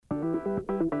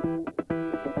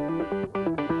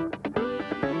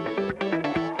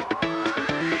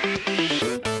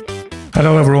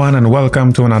Hello everyone and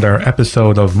welcome to another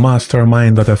episode of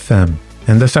Mastermind.fm.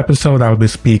 In this episode I'll be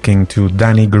speaking to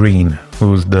Danny Green,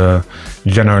 who's the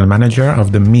general manager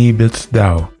of the Meebits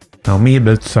DAO. Now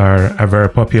Meebits are a very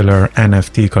popular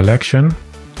NFT collection.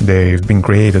 They've been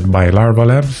created by Larva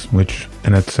Labs, which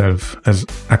in itself is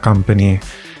a company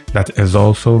that is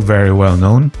also very well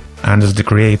known and is the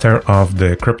creator of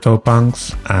the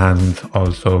CryptoPunks and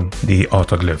also the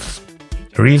Autoglyphs.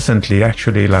 Recently,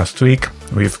 actually last week,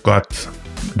 we've got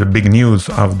the big news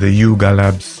of the Yuga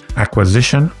Labs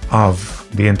acquisition of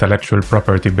the intellectual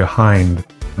property behind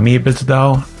Meebits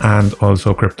DAO and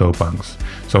also CryptoPunks.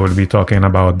 So we'll be talking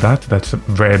about that. That's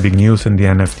very big news in the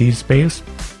NFT space.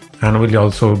 And we'll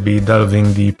also be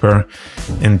delving deeper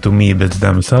into Meebits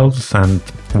themselves and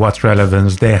what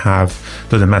relevance they have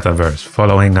to the metaverse,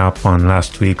 following up on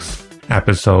last week's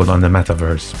episode on the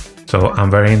metaverse. So I'm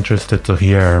very interested to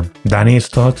hear Danny's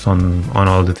thoughts on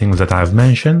all the things that I've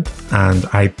mentioned. And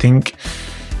I think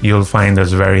you'll find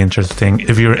this very interesting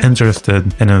if you're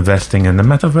interested in investing in the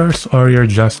metaverse or you're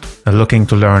just looking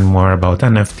to learn more about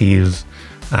NFTs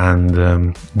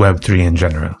and Web3 in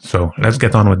general. So let's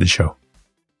get on with the show.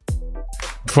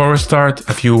 Before we start,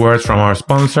 a few words from our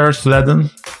sponsors,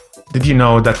 Ledn. Did you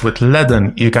know that with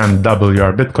Ledn you can double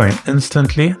your Bitcoin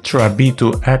instantly through a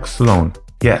B2X loan?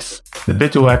 Yes, the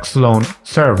B2X loan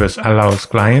service allows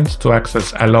clients to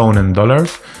access a loan in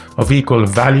dollars of equal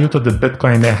value to the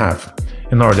Bitcoin they have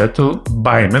in order to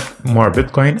buy more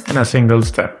Bitcoin in a single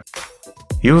step.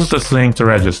 Use this link to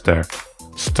register.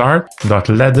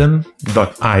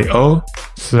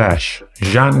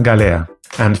 start.ledn.io/Jean Galea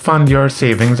and fund your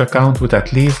savings account with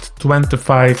at least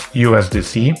 25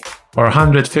 USDC or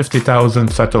 150,000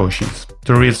 Satoshis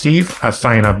to receive a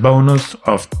sign-up bonus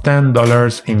of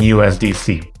 $10 in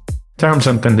USDC. Terms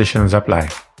and conditions apply.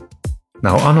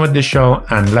 Now on with the show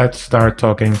and let's start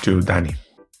talking to Danny.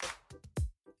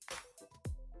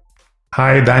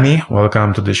 Hi Danny,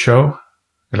 welcome to the show.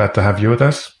 Glad to have you with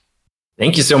us.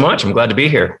 Thank you so much. I'm glad to be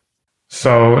here.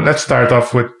 So let's start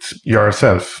off with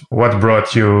yourself. What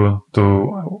brought you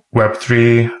to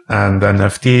Web3 and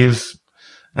NFTs?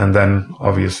 And then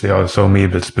obviously also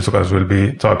Meebits, because we'll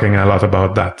be talking a lot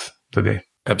about that today.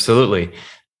 Absolutely.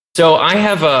 So I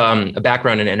have a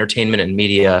background in entertainment and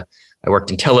media. I worked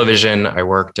in television. I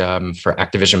worked for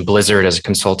Activision Blizzard as a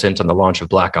consultant on the launch of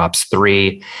Black Ops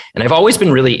 3. And I've always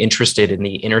been really interested in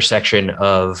the intersection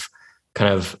of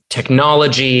kind of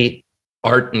technology,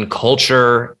 art and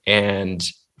culture, and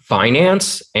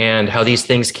finance, and how these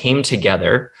things came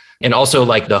together. And also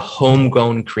like the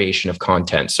homegrown creation of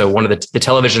content. So one of the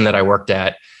television that I worked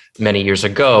at many years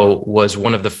ago was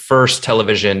one of the first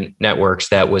television networks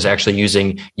that was actually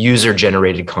using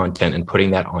user-generated content and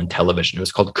putting that on television. It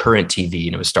was called Current TV,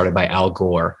 and it was started by Al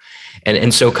Gore.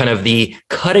 And so kind of the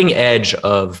cutting edge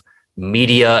of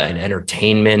media and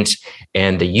entertainment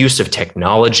and the use of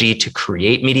technology to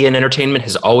create media and entertainment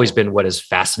has always been what has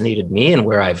fascinated me and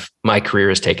where my career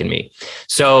has taken me.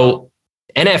 So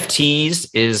NFTs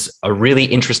is a really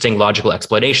interesting logical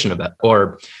explanation of it,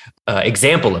 or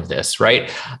example of this,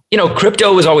 right? You know,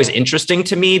 crypto was always interesting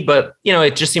to me, but, you know,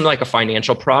 it just seemed like a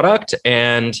financial product.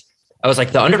 And I was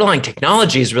like, the underlying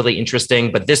technology is really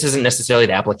interesting, but this isn't necessarily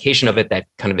the application of it that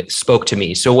kind of spoke to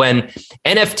me. So when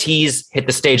NFTs hit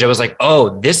the stage, I was like,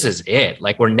 oh, this is it.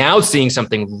 Like we're now seeing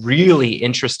something really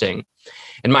interesting.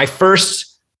 And my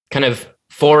first kind of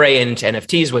foray into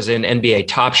NFTs was in NBA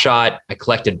Top Shot. I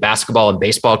collected basketball and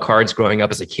baseball cards growing up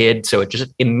as a kid. So it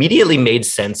just immediately made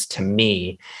sense to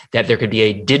me that there could be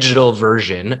a digital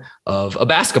version of a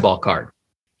basketball card,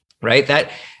 right? That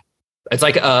it's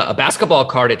like a basketball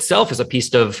card itself is a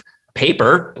piece of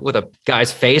paper with a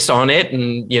guy's face on it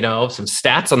and, you know, some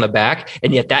stats on the back,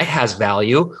 and yet that has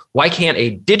value. Why can't a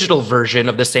digital version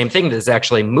of the same thing that is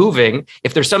actually moving,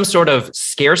 if there's some sort of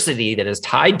scarcity that is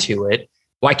tied to it,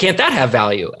 why can't that have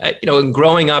value? You know, and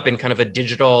growing up in kind of a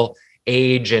digital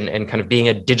age and kind of being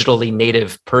a digitally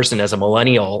native person as a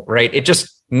millennial, right? It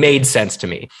just made sense to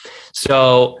me.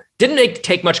 So didn't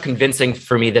take much convincing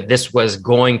for me that this was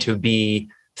going to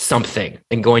be something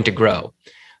and going to grow.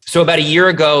 So about a year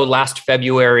ago, last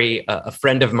February, a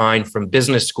friend of mine from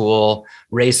business school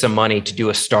raised some money to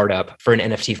do a startup for an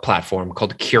NFT platform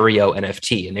called Curio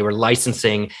NFT. And they were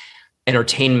licensing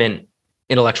entertainment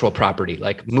intellectual property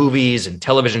like movies and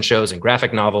television shows and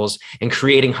graphic novels and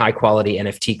creating high quality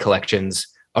NFT collections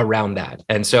around that.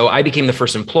 And so I became the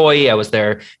first employee. I was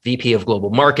their VP of global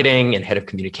marketing and head of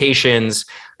communications,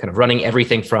 kind of running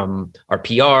everything from our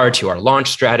PR to our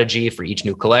launch strategy for each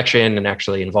new collection, and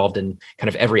actually involved in kind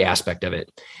of every aspect of it.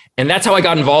 And that's how I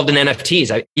got involved in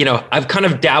NFTs. I've kind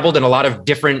of dabbled in a lot of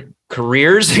different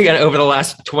careers over the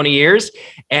last 20 years.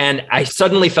 And I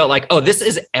suddenly felt like, oh, this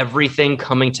is everything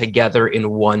coming together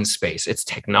in one space. It's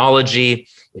technology,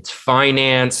 it's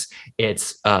finance,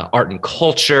 it's art and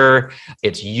culture,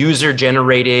 it's user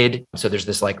generated. So there's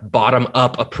this like bottom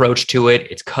up approach to it.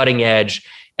 It's cutting edge.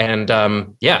 And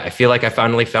I feel like I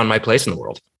finally found my place in the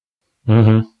world.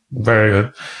 Mm-hmm. Very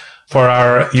good. For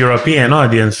our European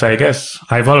audience, I guess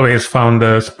I've always found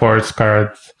the sports card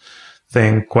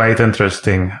thing quite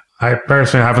interesting. I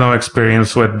personally have no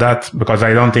experience with that because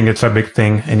I don't think it's a big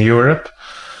thing in Europe.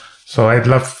 So I'd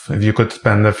love if you could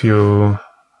spend a few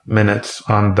minutes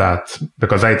on that,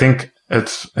 because I think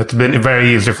it's been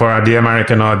very easy for the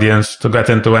American audience to get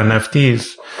into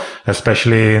NFTs,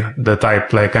 especially the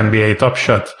type like NBA Top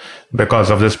Shot, because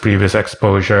of this previous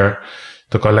exposure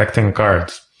to collecting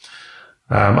cards.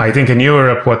 I think in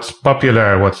Europe, what's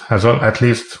popular, what has, at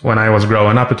least when I was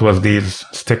growing up, it was these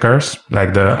stickers,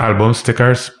 like the album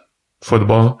stickers.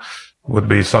 Football would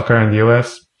be soccer in the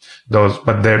US. Those,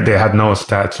 but they had no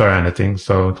stats or anything.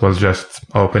 So it was just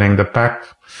opening the pack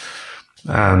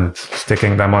and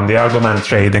sticking them on the album and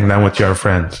trading them with your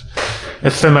friends.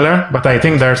 It's similar, but I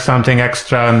think there's something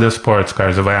extra in the sports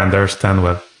cards, if I understand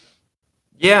well.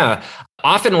 Yeah.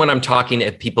 Often when I'm talking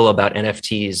to people about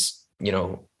NFTs,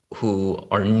 who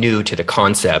are new to the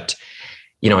concept,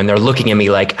 and they're looking at me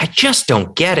like, I just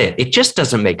don't get it. It just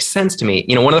doesn't make sense to me.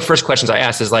 One of the first questions I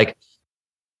ask is like,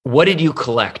 what did you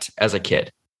collect as a kid?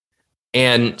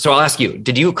 And so I'll ask you,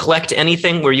 did you collect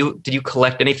anything? Did you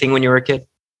collect anything when you were a kid?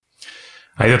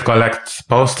 I did collect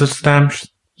postage stamps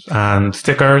and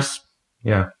stickers.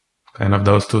 Yeah, kind of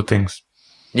those two things.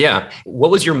 Yeah.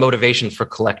 What was your motivation for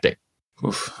collecting?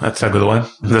 Oof, that's a good one.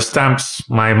 The stamps,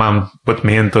 my mom put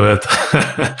me into it.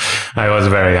 I was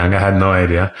very young. I had no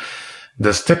idea.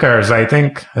 The stickers, I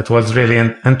think it was really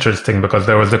interesting because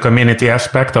there was the community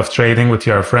aspect of trading with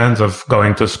your friends, of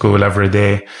going to school every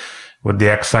day with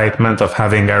the excitement of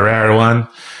having a rare one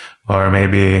or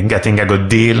maybe getting a good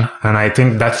deal. And I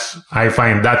think I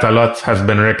find that a lot has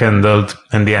been rekindled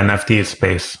in the NFT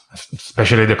space,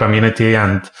 especially the community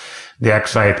and the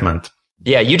excitement.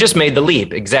 Yeah, you just made the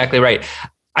leap. Exactly right.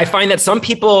 I find that some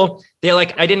people, they're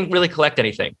like, I didn't really collect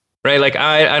anything, right? Like,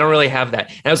 I don't really have that.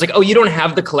 And I was like, oh, you don't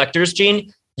have the collector's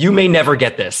gene? You may never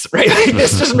get this, right? Like,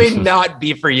 this just may not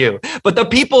be for you. But the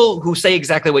people who say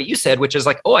exactly what you said, which is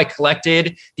like, oh, I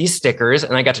collected these stickers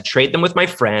and I got to trade them with my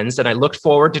friends and I looked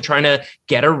forward to trying to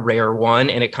get a rare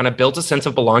one. And it kind of built a sense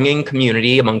of belonging,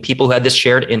 community among people who had this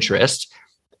shared interest.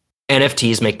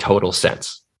 NFTs make total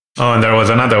sense. Oh, and there was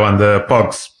another one, the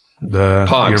Pogs.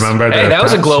 Pogs. You remember hey, that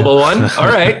was a global one. All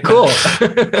right, cool.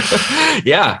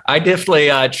 Yeah, I definitely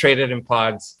traded in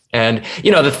Pogs. And,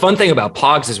 the fun thing about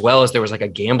Pogs as well is there was like a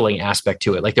gambling aspect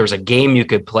to it. Like there was a game you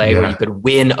could play where you could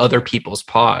win other people's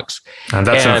Pogs. And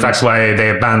that's in fact why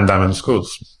they banned them in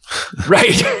schools.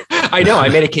 Right. I know. I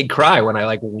made a kid cry when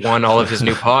I won all of his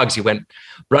new Pogs. He went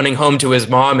running home to his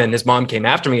mom and his mom came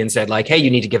after me and said hey, you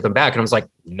need to give them back. And I was like,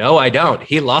 no, I don't.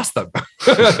 He lost them.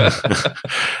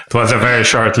 It was a very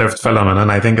short-lived phenomenon.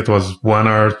 I think it was 1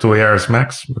 or 2 years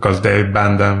max because they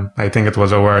banned them. I think it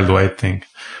was a worldwide thing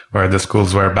where the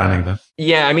schools were banning them.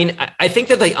 Yeah. I mean, I think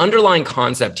that the underlying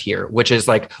concept here, which is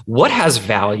what has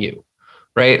value,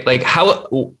 right? Like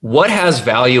what has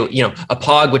value, a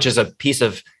Pog, which is a piece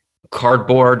of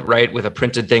cardboard, right, with a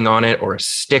printed thing on it, or a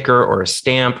sticker or a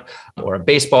stamp or a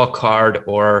baseball card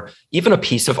or even a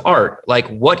piece of art. Like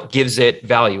what gives it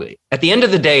value? At the end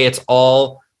of the day, it's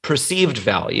all perceived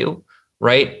value,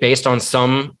 right? Based on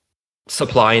some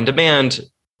supply and demand,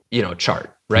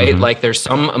 chart, right? Mm-hmm. Like there's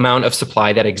some amount of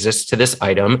supply that exists to this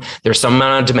item. There's some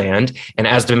amount of demand. And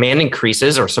as demand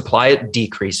increases or supply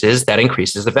decreases, that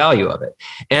increases the value of it.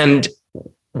 And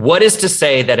what is to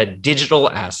say that a digital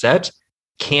asset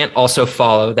can't also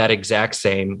follow that exact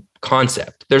same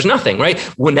concept? There's nothing, right?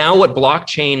 Well, now what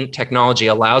blockchain technology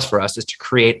allows for us is to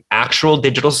create actual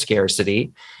digital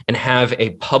scarcity and have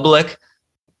a public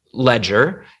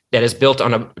ledger that is built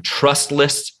on a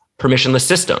trustless, permissionless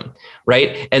system,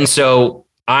 right? And so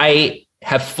I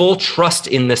have full trust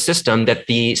in the system that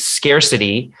the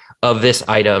scarcity of this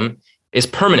item is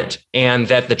permanent and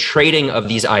that the trading of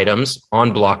these items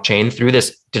on blockchain through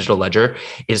this digital ledger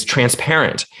is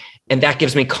transparent. And that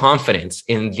gives me confidence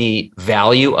in the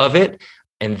value of it.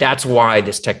 And that's why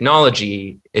this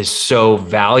technology is so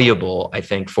valuable, I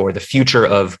think, for the future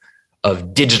of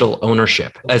of digital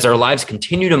ownership as our lives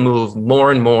continue to move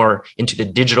more and more into the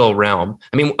digital realm.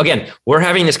 I mean, again, we're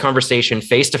having this conversation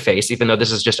face to face, even though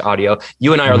this is just audio.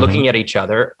 You and I are looking at each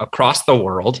other across the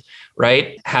world,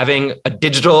 right? Having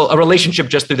a relationship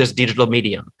just through this digital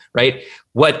medium, right?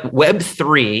 What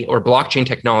Web3 or blockchain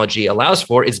technology allows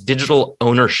for is digital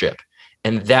ownership.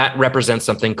 And that represents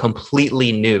something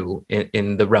completely new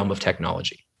in the realm of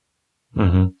technology.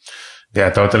 Mm-hmm. Yeah,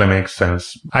 totally makes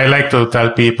sense. I like to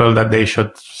tell people that they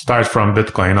should start from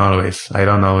Bitcoin always. I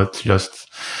don't know, it's just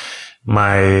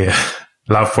my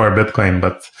love for Bitcoin,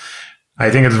 but I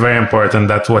think it's very important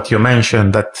that what you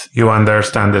mentioned, that you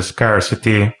understand the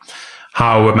scarcity,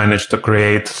 how we manage to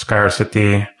create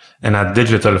scarcity in a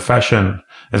digital fashion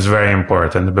is very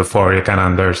important before you can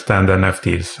understand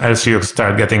NFTs. Else you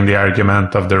start getting the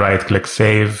argument of the right-click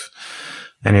save,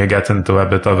 and you get into a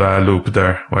bit of a loop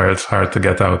there where it's hard to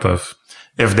get out of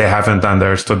if they haven't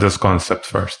understood this concept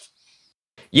first.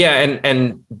 Yeah,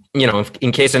 and you know,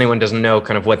 in case anyone doesn't know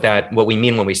kind of what we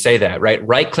mean when we say that, right?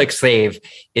 Right-click save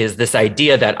is this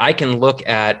idea that I can look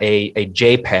at a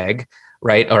JPEG,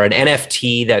 right, or an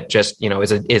NFT that just, you know,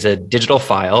 is a digital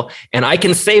file, and I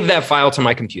can save that file to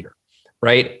my computer.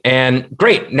 Right. And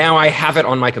great. Now I have it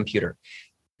on my computer.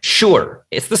 Sure.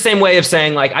 It's the same way of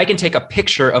saying, like, I can take a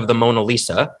picture of the Mona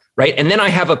Lisa, right? And then I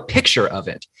have a picture of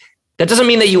it. That doesn't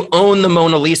mean that you own the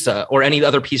Mona Lisa or any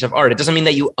other piece of art. It doesn't mean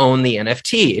that you own the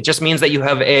NFT. It just means that you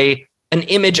have an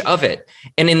image of it.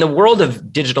 And in the world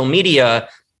of digital media,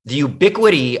 the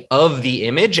ubiquity of the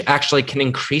image actually can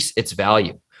increase its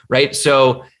value, right?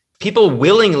 So people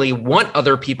willingly want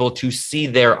other people to see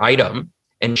their item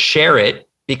and share it,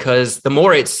 because the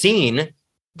more it's seen,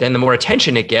 then the more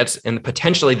attention it gets, and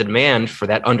potentially the demand for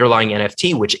that underlying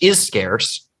NFT, which is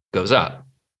scarce, goes up.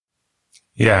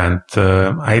 Yeah,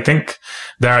 and I think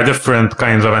there are different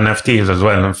kinds of NFTs as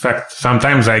well. In fact,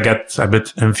 sometimes I get a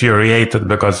bit infuriated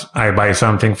because I buy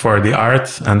something for the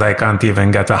art and I can't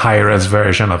even get a high-res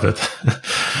version of it.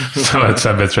 So it's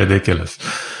a bit ridiculous.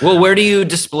 Well, where do you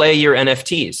display your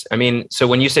NFTs? I mean, so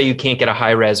when you say you can't get a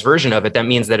high-res version of it, that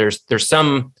means that there's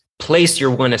some place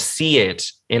you're going to see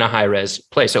it in a high-res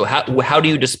place. So how do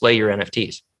you display your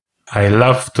NFTs? I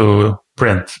love to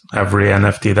print every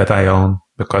NFT that I own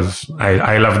because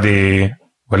I love you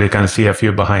can see a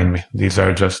few behind me. These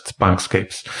are just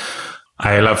Punkscapes.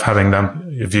 I love having them.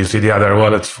 If you see the other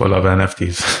wall, it's full of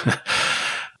NFTs.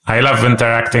 I love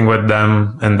interacting with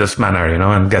them in this manner, you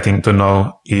know, and getting to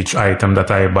know each item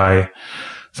that I buy.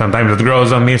 Sometimes it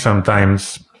grows on me.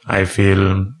 Sometimes I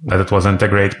feel that it wasn't a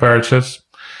great purchase.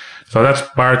 So that's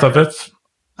part of it.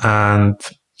 And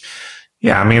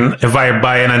yeah, I mean, if I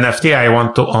buy an NFT, I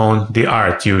want to own the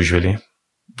art usually.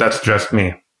 That's just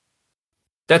me.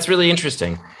 That's really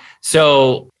interesting.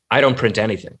 So I don't print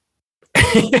anything.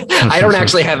 I don't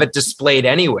actually have it displayed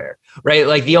anywhere, right?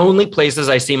 Like the only places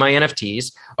I see my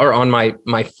NFTs are on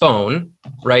my phone,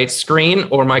 right, screen,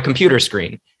 or my computer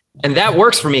screen. And that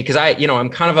works for me because I'm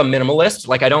kind of a minimalist.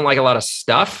 Like I don't like a lot of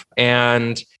stuff,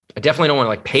 and I definitely don't want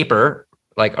like paper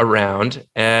like around.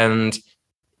 And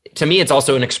to me, it's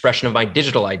also an expression of my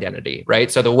digital identity, right?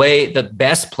 So the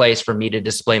best place for me to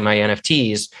display my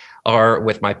NFTs are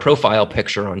with my profile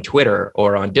picture on Twitter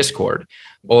or on Discord,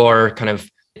 or kind of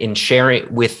in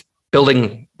sharing with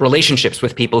building relationships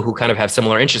with people who kind of have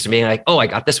similar interests and being like, oh, I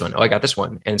got this one. Oh, I got this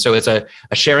one. And so it's a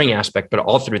sharing aspect, but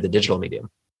all through the digital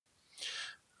medium.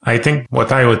 I think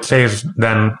what I would say is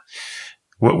then,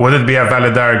 would it be a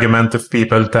valid argument if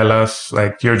people tell us,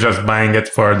 like, you're just buying it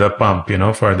for the pump, you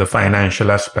know, for the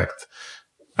financial aspect?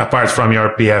 Apart from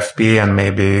your PFP, and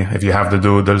maybe if you have the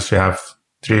doodles, you have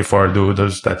 3-4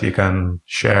 doodles that you can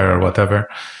share or whatever.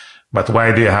 But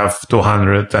why do you have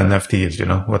 200 NFTs, you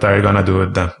know? What are you going to do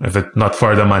with them if it's not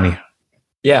for the money?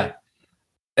 Yeah,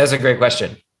 that's a great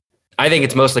question. I think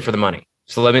it's mostly for the money.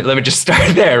 So let me just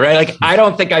start there, right? Like, I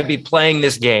don't think I'd be playing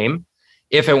this game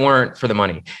if it weren't for the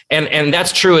money. And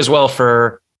that's true as well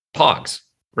for Pogs,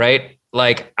 right?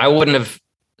 Like I wouldn't have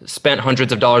spent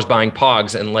hundreds of dollars buying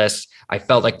Pogs unless I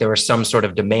felt like there was some sort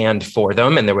of demand for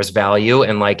them and there was value,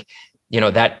 and like, you know,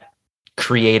 that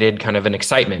created kind of an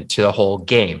excitement to the whole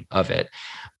game of it.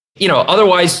 You know,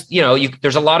 otherwise, you know,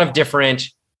 there's a lot of different,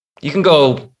 you can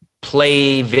go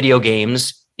play video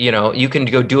games, you know, you can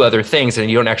go do other things, and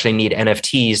you don't actually need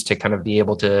NFTs to kind of be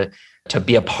able to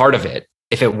be a part of it,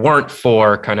 if it weren't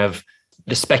for kind of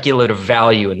the speculative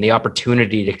value and the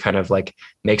opportunity to kind of like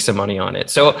make some money on it.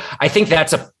 So I think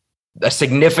that's a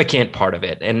significant part of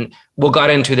it. And we'll get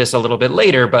into this a little bit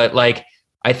later, but like,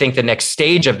 I think the next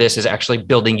stage of this is actually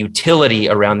building utility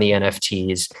around the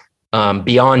NFTs,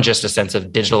 beyond just a sense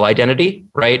of digital identity,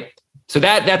 right? So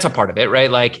that's a part of it,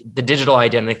 right? Like the digital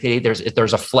identity,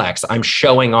 there's a flex. I'm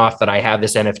showing off that I have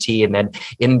this NFT, and then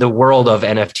in the world of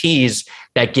NFTs,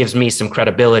 that gives me some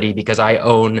credibility because I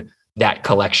own that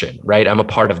collection, right? I'm a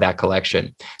part of that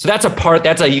collection. So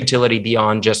that's a utility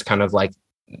beyond just kind of like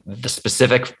the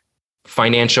specific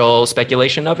financial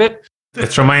speculation of it.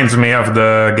 It reminds me of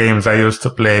the games I used to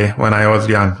play when I was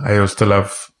young. I used to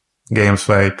love games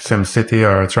like SimCity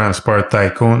or Transport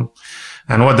Tycoon.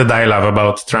 And what did I love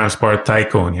about Transport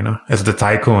Tycoon? It's the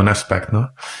tycoon aspect, no?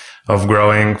 Of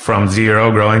growing from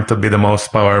zero, growing to be the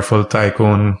most powerful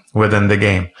tycoon within the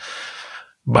game.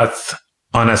 But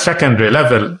on a secondary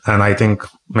level, and I think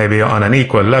maybe on an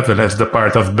equal level, is the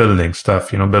part of building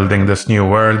stuff, building this new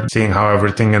world, seeing how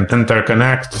everything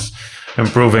interconnects,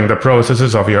 improving the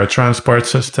processes of your transport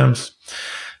systems.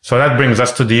 So that brings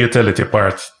us to the utility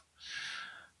part.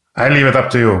 I leave it up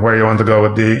to you where you want to go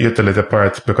with the utility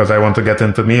part, because I want to get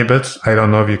into Meebits. I don't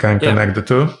know if you can connect the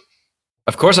two.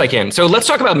 Of course I can. So let's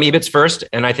talk about Meebits first,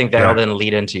 and I think that'll then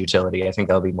lead into utility. I think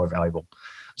that'll be more valuable.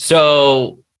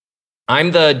 So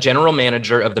I'm the general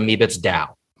manager of the Meebits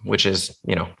DAO, which is,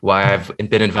 why I've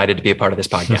been invited to be a part of this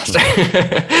podcast.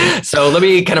 So let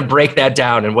me kind of break that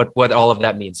down and what all of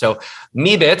that means. So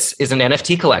Meebits is an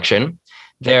NFT collection.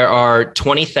 There are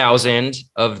 20,000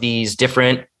 of these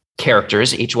different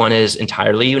characters. Each one is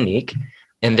entirely unique,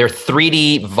 and they're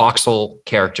 3D voxel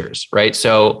characters, right?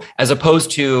 So as opposed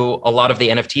to a lot of the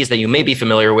NFTs that you may be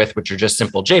familiar with, which are just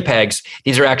simple JPEGs,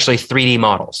 these are actually 3D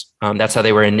models. That's how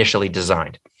they were initially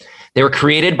designed. They were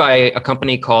created by a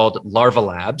company called Larva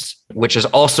Labs, which is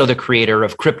also the creator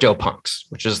of CryptoPunks,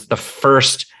 which is the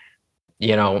first,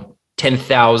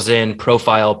 10,000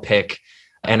 profile pic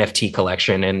NFT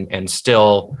collection, and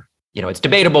still, it's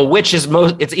debatable which is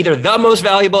it's either the most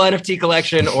valuable NFT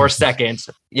collection or second.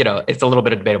 It's a little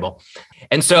bit debatable.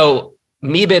 And so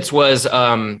Meebits was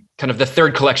kind of the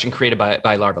third collection created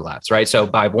by Larva Labs, right? So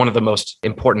by one of the most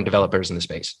important developers in the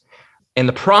space. And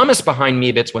the promise behind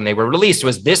Meebits when they were released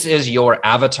was, this is your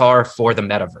avatar for the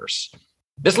metaverse.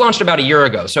 This launched about a year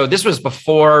ago. So this was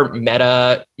before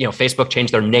Meta, Facebook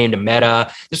changed their name to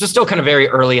Meta. This was still kind of very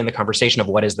early in the conversation of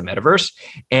what is the metaverse.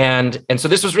 And so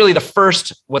this was really the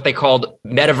first, what they called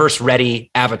metaverse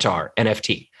ready avatar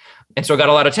NFT. And so it got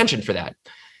a lot of attention for that.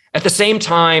 At the same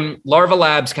time, Larva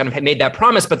Labs kind of had made that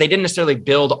promise, but they didn't necessarily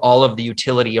build all of the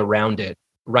utility around it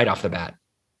right off the bat.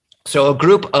 So a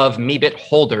group of Meebit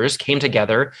holders came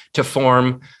together to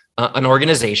form an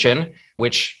organization,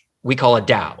 which we call a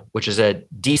DAO, which is a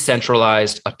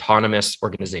decentralized autonomous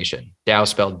organization. DAO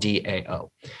spelled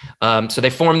DAO. So they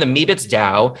formed the Meebits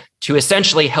DAO to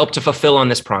essentially help to fulfill on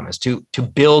this promise, to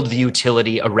build the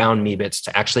utility around Meebits,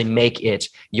 to actually make it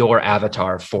your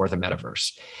avatar for the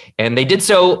metaverse. And they did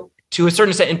so to a certain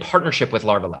extent in partnership with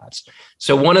Larva Labs.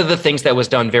 So one of the things that was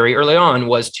done very early on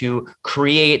was to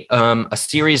create a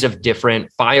series of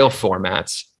different file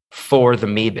formats for the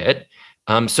Meebit,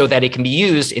 so that it can be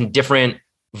used in different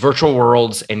virtual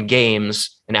worlds and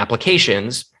games and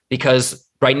applications, because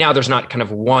right now there's not kind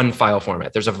of one file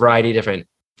format. There's a variety of different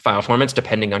file formats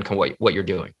depending on what you're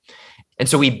doing. And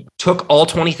so we took all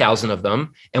 20,000 of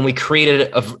them and we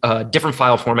created different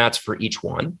file formats for each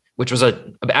one, which was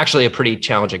actually a pretty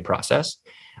challenging process.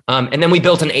 And then we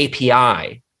built an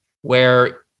API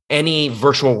where any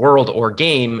virtual world or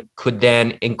game could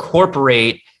then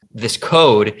incorporate this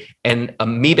code, and a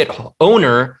Meebit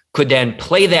owner could then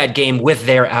play that game with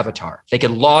their avatar. They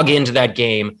could log into that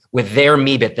game with their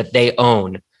Meebit that they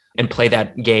own and play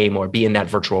that game or be in that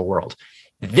virtual world.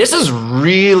 This is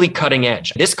really cutting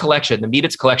edge. This collection, the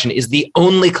Meebits collection, is the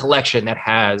only collection that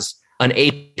has an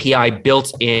API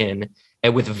built in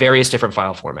and with various different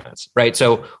file formats, right?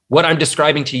 So what I'm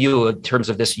describing to you in terms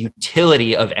of this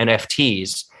utility of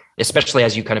NFTs, especially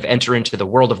as you kind of enter into the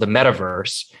world of the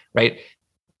metaverse, right?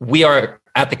 We are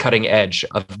at the cutting edge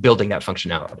of building that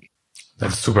functionality.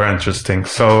 That's super interesting.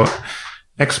 So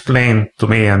explain to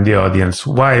me and the audience,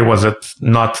 why was it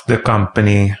not the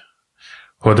company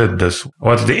who did this?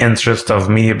 What's the interest of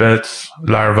Meebits,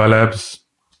 Larva Labs?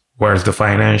 Where's the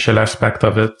financial aspect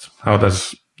of it? How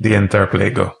does the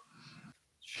interplay go?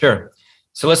 Sure.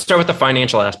 So let's start with the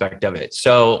financial aspect of it.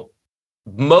 So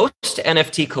most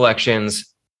NFT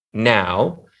collections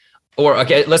now, or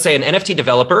okay, let's say an NFT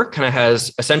developer kind of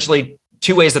has essentially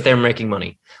two ways that they're making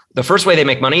money. The first way they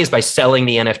make money is by selling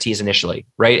the NFTs initially,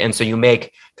 right? And so you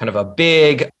make kind of a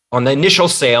big, on the initial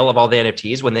sale of all the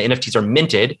NFTs, when the NFTs are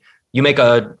minted, you make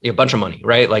a bunch of money,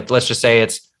 right? Like, let's just say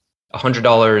it's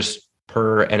 $100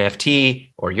 per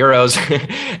NFT or euros,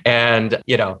 and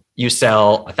you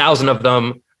sell 1,000 of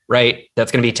them, right?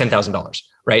 That's going to be $10,000,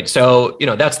 right? So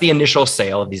that's the initial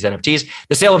sale of these NFTs.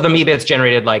 The sale of the Meebits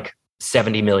generated like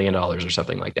 $70 million or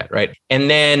something like that, right? And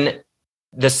then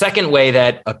the second way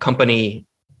that a company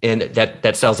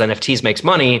that sells NFTs makes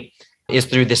money is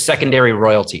through the secondary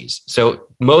royalties. So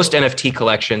most NFT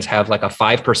collections have like a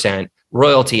 5%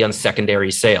 royalty on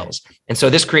secondary sales. And so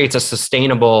this creates a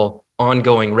sustainable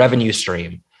ongoing revenue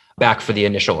stream back for the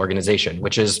initial organization,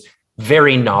 which is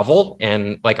very novel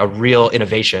and like a real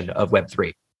innovation of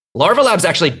Web3. Larva Labs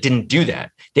actually didn't do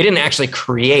that. They didn't actually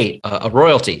create a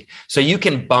royalty. So you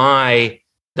can buy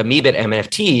the Meebit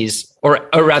NFTs, or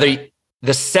rather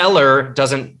the seller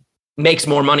makes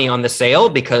more money on the sale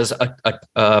because a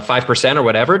 5% or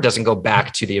whatever doesn't go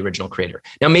back to the original creator.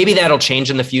 Now, maybe that'll change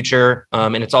in the future,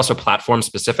 and it's also platform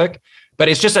specific, but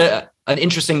it's just an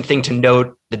interesting thing to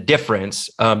note the difference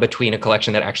between a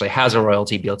collection that actually has a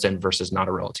royalty built in versus not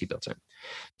a royalty built in.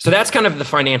 So that's kind of the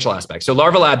financial aspect. So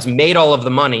Larva Labs made all of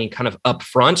the money kind of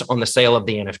upfront on the sale of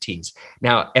the NFTs.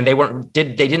 Now, and they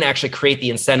didn't actually create the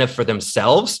incentive for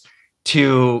themselves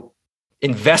to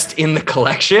invest in the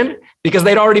collection because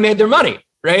they'd already made their money,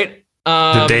 right?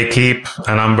 Did they keep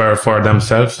a number for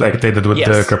themselves like they did with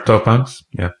the CryptoPunks?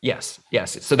 Yeah. Yes.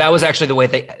 So that was actually the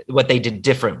way what they did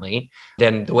differently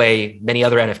than the way many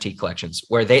other NFT collections,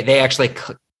 where they actually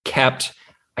kept,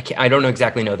 I don't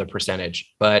exactly know the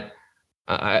percentage, but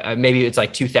maybe it's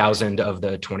like 2,000 of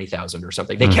the 20,000 or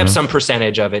something. They kept some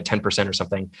percentage of it, 10% or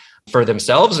something for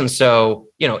themselves. And so,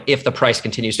 if the price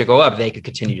continues to go up, they could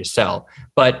continue to sell,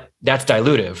 but that's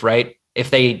dilutive, right?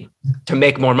 To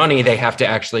make more money, they have to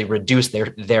actually reduce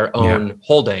their own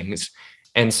holdings.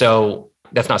 And so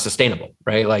that's not sustainable,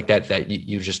 right? Like that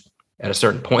you just, at a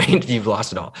certain point, you've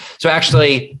lost it all. So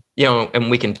actually, and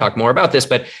we can talk more about this,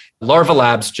 but Larva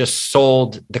Labs just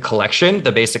sold the collection,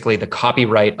 basically the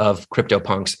copyright of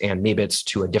CryptoPunks and Meebits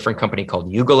to a different company called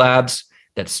Yuga Labs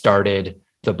that started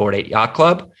the Bored Ape Yacht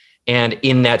Club. And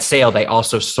in that sale, they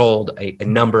also sold a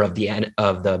number of the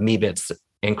Meebits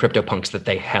and CryptoPunks that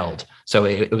they held. So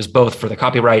it was both for the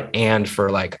copyright and for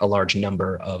like a large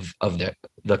number of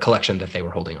the collection that they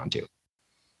were holding on to.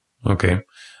 Okay.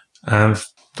 And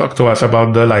talk to us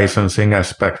about the licensing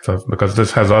aspect because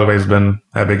this has always been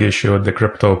a big issue with the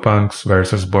CryptoPunks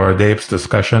versus Bored Apes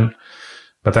discussion,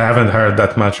 but I haven't heard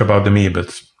that much about the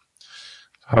Meebits.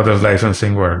 How does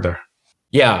licensing work there?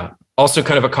 Yeah, also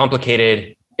kind of a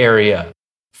complicated area.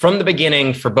 From the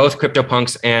beginning, for both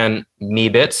CryptoPunks and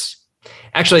Meebits,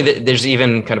 actually, there's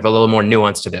even kind of a little more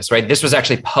nuance to this, right? This was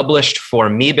actually published for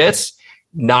Meebits,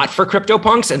 not for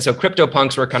CryptoPunks. And so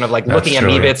CryptoPunks were kind of like looking at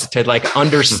Meebits to like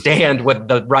understand what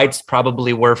the rights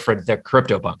probably were for the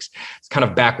CryptoPunks. It's kind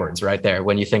of backwards right there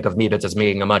when you think of Meebits as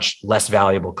being a much less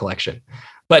valuable collection.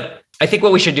 But I think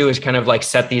what we should do is kind of like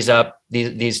set these up,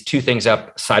 these two things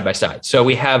up side by side. So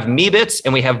we have Meebits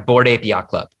and we have Bored Ape Yacht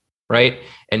Club, right?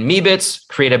 And Meebits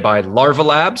created by Larva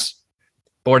Labs,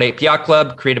 Bored Ape Yacht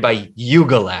Club created by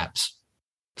Yuga Labs.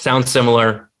 Sounds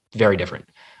similar, very different.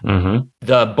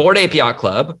 The Bored Ape Yacht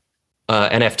Club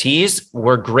NFTs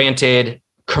were granted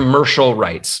commercial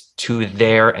rights to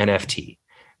their NFT,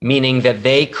 meaning that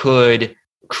they could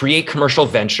create commercial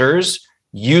ventures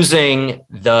using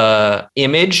the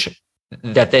image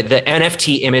that the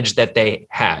NFT image that they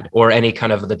had, or any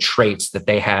kind of the traits that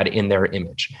they had in their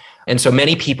image. And so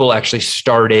many people actually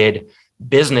started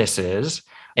businesses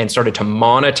and started to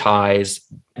monetize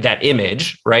that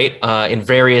image, right, in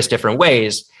various different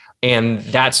ways. And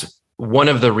that's one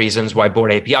of the reasons why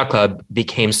Bored Ape Yacht Club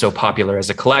became so popular as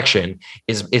a collection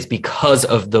is because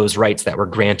of those rights that were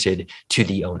granted to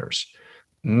the owners.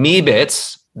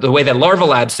 Meebits, the way that Larva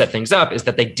Labs set things up is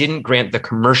that they didn't grant the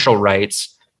commercial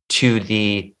rights to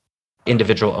the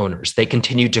individual owners. They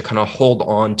continued to kind of hold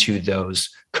on to those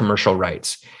commercial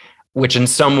rights, which in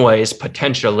some ways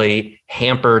potentially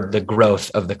hampered the growth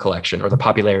of the collection or the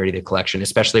popularity of the collection,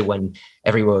 especially when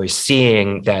everyone was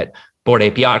seeing that Bored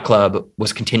Ape Yacht Club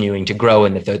was continuing to grow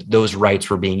and that those rights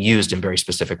were being used in very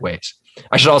specific ways.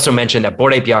 I should also mention that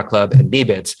Bored Ape Yacht Club and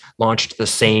Meebits launched the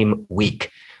same week,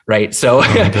 right? So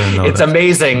it's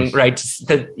amazing, right?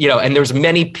 And there's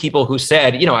many people who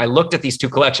said, I looked at these two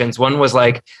collections. One was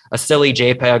like a silly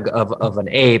JPEG of an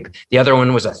ape. The other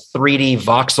one was a 3D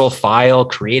voxel file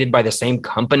created by the same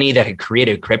company that had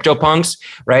created CryptoPunks,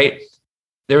 right?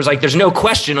 There's no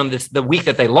question on the week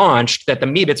that they launched that the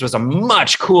Meebits was a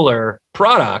much cooler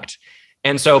product.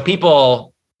 And so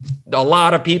a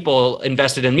lot of people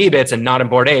invested in Meebits and not in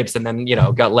Bored Apes, and then,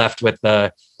 got left with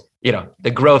the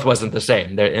growth wasn't the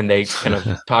same. And they kind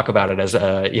of talk about it as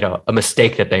a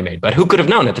mistake that they made, but who could have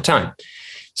known at the time?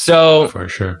 So for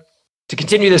sure, to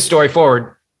continue this story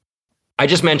forward, I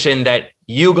just mentioned that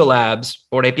Yuga Labs,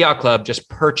 Bored Ape Yacht Club, just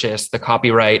purchased the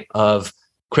copyright of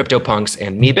CryptoPunks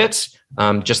and Meebits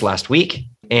just last week.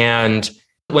 And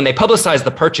when they publicized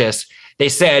the purchase, they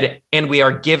said, and we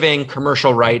are giving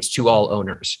commercial rights to all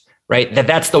owners, right?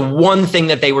 That's the one thing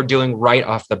that they were doing right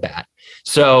off the bat.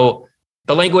 So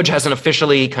the language hasn't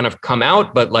officially kind of come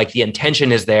out, but like the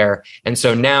intention is there. And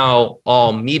so now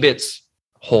all Meebits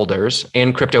holders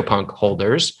and CryptoPunk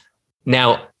holders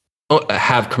now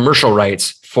have commercial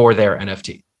rights for their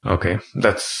NFT. Okay,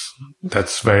 that's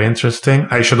very interesting.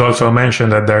 I should also mention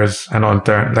that there's an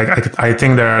alternate, like I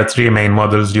think there are three main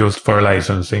models used for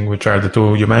licensing, which are the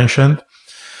two you mentioned,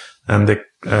 and the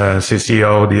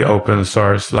CCO, the open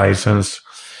source license,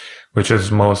 which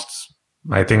is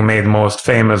made most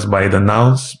famous by the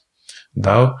Nouns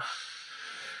DAO.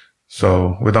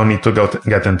 So we don't need to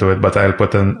get into it, but I'll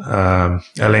put a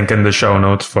link in the show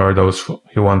notes for those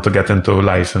who want to get into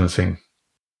licensing.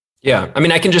 Yeah. I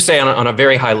mean, I can just say on a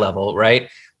very high level, right?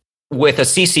 With a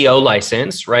CCO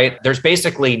license, right? There's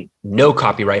basically no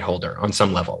copyright holder on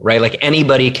some level, right? Like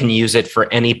anybody can use it for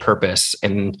any purpose.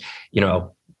 And,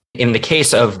 in the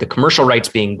case of the commercial rights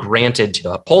being granted to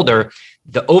the holder,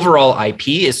 the overall IP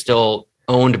is still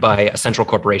owned by a central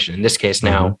corporation. In this case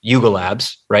now, Yuga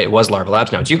Labs, right? It was Larva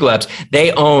Labs, now it's Yuga Labs.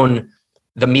 They own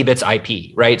the Meebits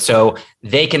IP, right? So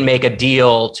they can make a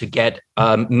deal to get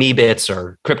Meebits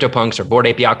or CryptoPunks or Bored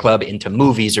Ape Yacht Club into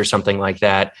movies or something like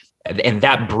that, and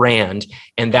that brand,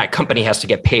 and that company has to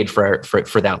get paid for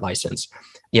that license.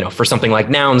 For something like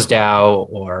Nouns DAO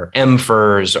or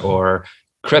MFers or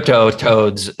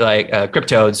CryptoToads, like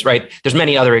Cryptodes, right? There's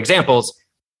many other examples.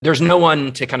 There's no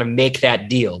one to kind of make that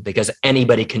deal because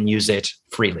anybody can use it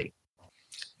freely.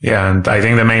 Yeah, and I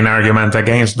think the main argument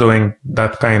against doing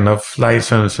that kind of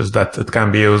license is that it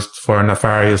can be used for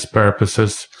nefarious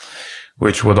purposes,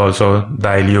 which would also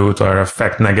dilute or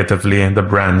affect negatively the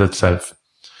brand itself.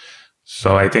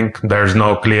 So I think there's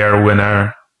no clear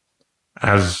winner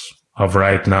as of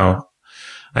right now.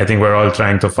 I think we're all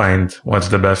trying to find what's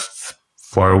the best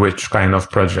for which kind of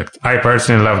project. I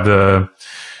personally love the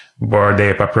Bored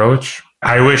Ape approach.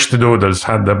 I wish the Doodles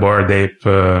had the Bored Ape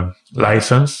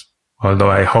license, although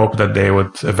I hope that they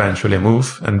would eventually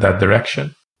move in that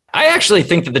direction. I actually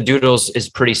think that the Doodles is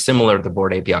pretty similar to the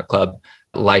Bored Ape Yacht Club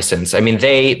license. I mean,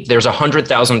 there's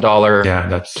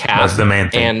 $100,000 cap. That's the main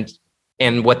thing.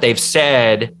 And what they've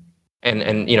said,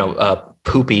 and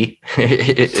Poopy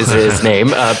is his name.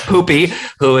 Poopy,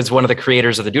 who is one of the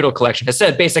creators of the Doodle collection, has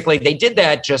said basically they did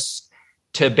that just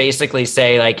to basically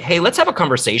say like, hey, let's have a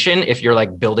conversation if you're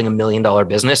like building $1 million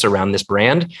business around this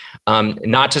brand.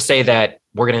 Not to say that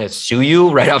we're going to sue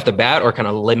you right off the bat or kind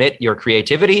of limit your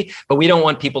creativity, but we don't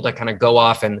want people to kind of go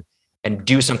off and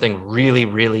do something really,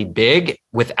 really big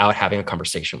without having a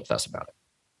conversation with us about it.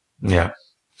 Yeah.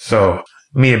 So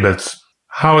Meebits,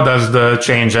 how does the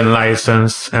change in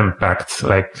license impact?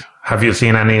 Like, have you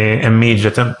seen any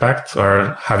immediate impact,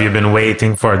 or have you been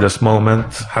waiting for this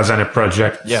moment? Has any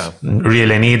project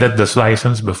really needed this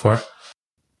license before?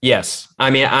 Yes. I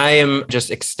mean, I am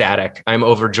just ecstatic. I'm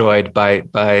overjoyed by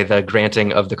the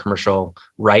granting of the commercial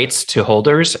rights to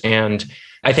holders. And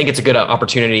I think it's a good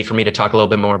opportunity for me to talk a little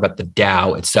bit more about the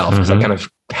DAO itself, because I kind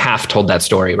of half told that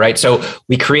story, right? So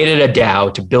we created a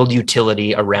DAO to build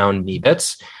utility around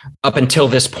Meebits. Up until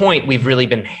this point, we've really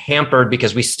been hampered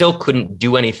because we still couldn't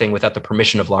do anything without the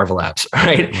permission of Larva Labs,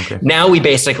 right? Okay. Now we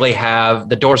basically have,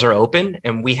 the doors are open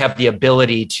and we have the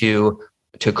ability to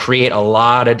create a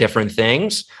lot of different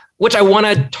things, which I want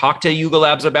to talk to Yuga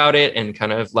Labs about it and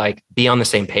kind of like be on the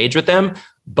same page with them,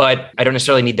 but I don't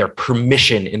necessarily need their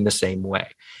permission in the same way.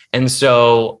 And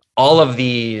so all of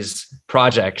these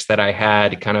projects that I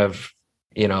had kind of,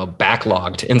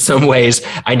 backlogged in some ways,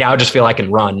 I now just feel I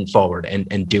can run forward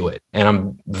and do it. And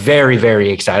I'm very, very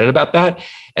excited about that.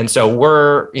 And so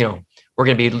we're going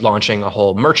to be launching a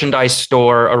whole merchandise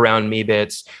store around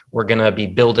Meebits. We're going to be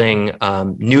building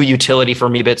new utility for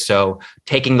Meebits. So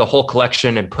taking the whole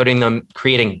collection and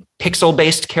creating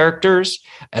pixel-based characters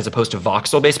as opposed to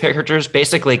voxel-based characters,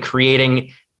 basically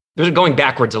going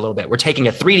backwards a little bit. We're taking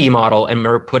a 3D model and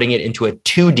we're putting it into a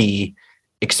 2D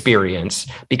experience,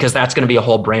 because that's going to be a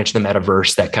whole branch of the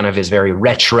metaverse that kind of is very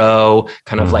retro,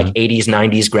 kind of like 80s,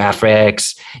 90s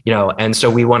graphics, and so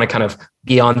we want to kind of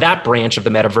be on that branch of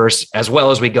the metaverse as well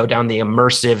as we go down the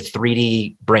immersive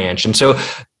 3D branch. And so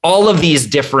all of these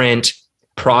different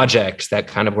projects that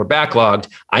kind of were backlogged,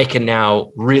 I can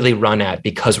now really run at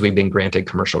because we've been granted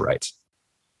commercial rights.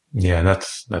 Yeah,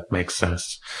 that makes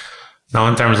sense. Now,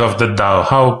 in terms of the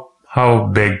DAO, how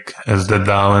big is the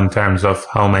DAO in terms of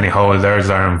how many holders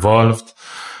are involved?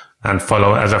 And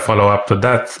as a follow-up to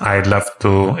that, I'd love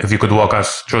to, if you could walk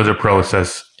us through the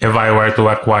process. If I were to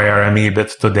acquire a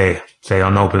Meebit today, say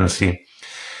on OpenSea,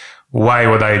 why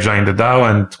would I join the DAO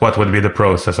and what would be the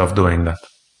process of doing that?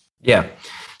 Yeah.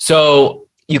 So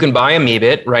you can buy a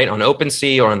Meebit, right, on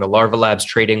OpenSea or on the Larva Labs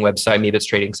trading website, Meebit's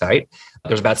trading site.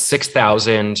 There's about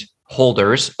 6,000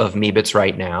 holders of Meebits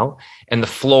right now. And the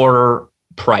floor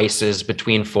price is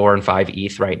between 4 and 5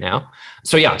 ETH right now.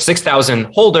 So yeah,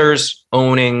 6,000 holders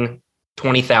owning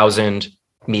 20,000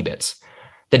 Meebits.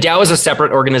 The DAO is a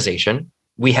separate organization.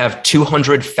 We have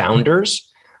 200 founders,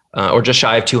 or just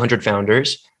shy of 200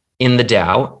 founders in the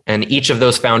DAO. And each of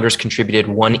those founders contributed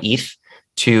 1 ETH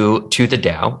to the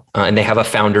DAO, and they have a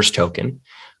founder's token.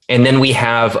 And then we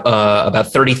have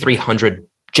about 3,300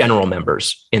 general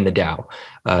members in the DAO.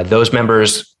 Those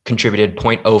members contributed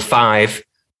 0.05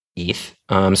 ETH,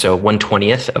 so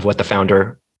 1/20th of what the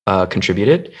founder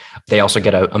contributed. They also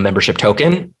get a membership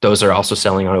token. Those are also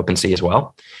selling on OpenSea as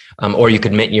well. Or you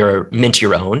could mint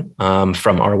your own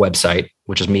from our website,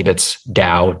 which is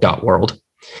meebitsdao.world.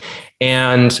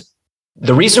 And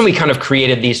the reason we kind of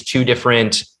created these two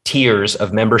different tiers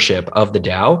of membership of the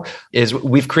DAO is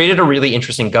we've created a really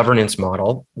interesting governance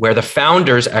model where the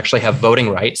founders actually have voting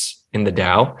rights in the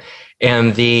DAO,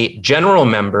 and the general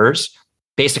members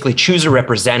basically choose a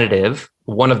representative,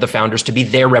 one of the founders, to be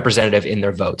their representative in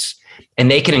their votes. And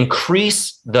they can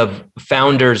increase the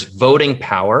founders' voting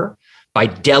power by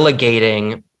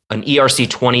delegating an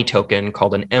ERC20 token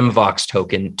called an MVOX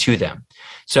token to them.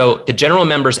 So the general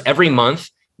members every month,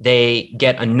 they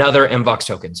get another MVOX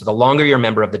token. So the longer you're a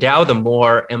member of the DAO, the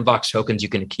more MVOX tokens you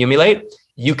can accumulate.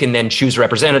 You can then choose a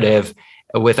representative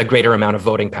with a greater amount of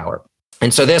voting power.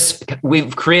 And so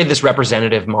we've created this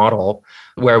representative model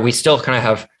where we still kind of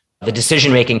have the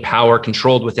decision-making power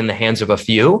controlled within the hands of a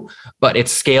few, but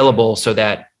it's scalable so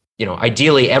that,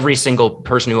 ideally every single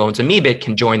person who owns a Meebit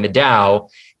can join the DAO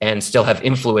and still have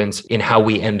influence in how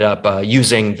we end up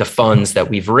using the funds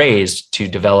that we've raised to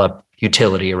develop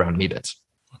utility around Meebits.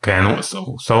 Okay, and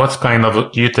so what kind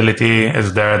of utility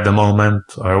is there at the moment,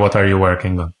 or what are you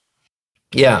working on?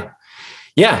 Yeah.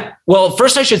 Well,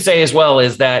 first I should say as well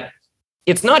is that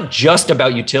it's not just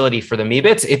about utility for the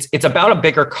Meebits. It's about a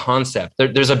bigger concept.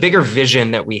 There's a bigger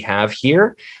vision that we have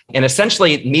here. And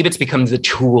essentially, Meebits becomes the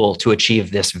tool to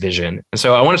achieve this vision. And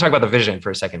so I want to talk about the vision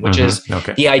for a second, which is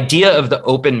the idea of the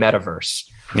open metaverse,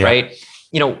 right?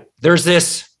 There's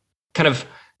this kind of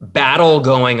battle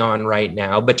going on right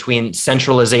now between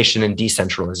centralization and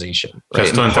decentralization. Right?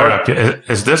 Just to interrupt you,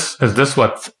 is this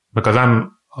what, because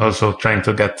I'm also trying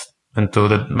to get into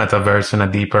the metaverse in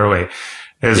a deeper way.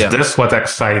 Is this what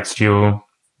excites you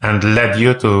and led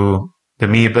you to the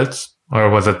Meebits, or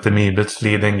was it the Meebits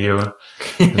leading you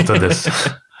into this?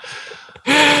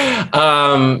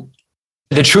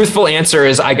 The truthful answer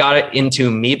is I got it into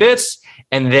Meebits.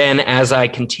 And then as I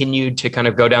continued to kind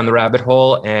of go down the rabbit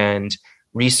hole and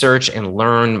research and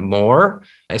learn more,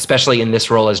 especially in this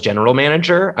role as general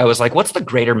manager, I was like, what's the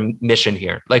greater mission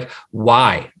here? Like,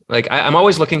 why? Like, I'm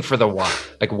always looking for the why.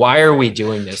 Like, why are we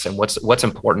doing this, and what's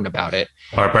important about it?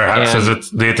 Or perhaps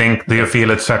do you feel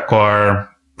it's a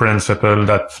core principle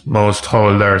that most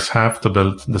holders have to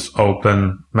build this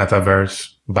open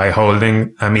metaverse by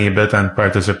holding a Meebit and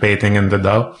participating in the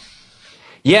DAO?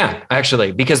 Yeah,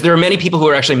 actually, because there are many people who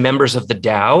are actually members of the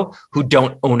DAO who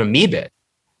don't own a Meebit,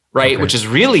 right? Okay. Which is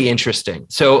really interesting.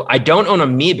 So I don't own a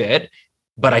Meebit,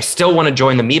 but I still want to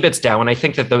join the Meebits DAO. And I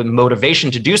think that the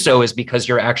motivation to do so is because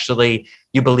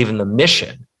you believe in the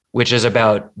mission, which is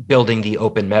about building the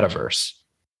open metaverse.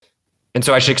 And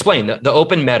so I should explain the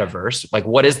open metaverse, like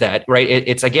what is that, right?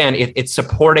 It's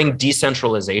supporting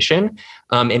decentralization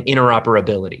and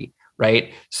interoperability,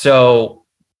 right? So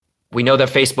we know that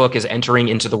Facebook is entering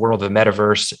into the world of the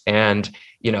metaverse, and,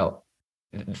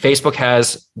 Facebook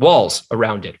has walls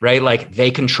around it, right? Like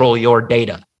they control your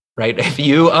data. Right? If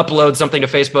you upload something to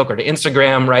Facebook or to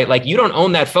Instagram, right? Like you don't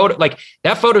own that photo. Like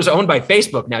that photo is owned by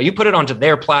Facebook now. You put it onto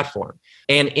their platform.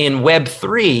 And in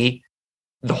Web3,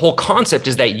 the whole concept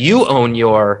is that you own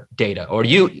your data, or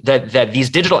that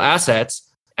these digital assets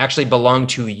actually belong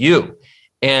to you.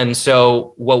 And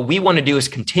so what we want to do is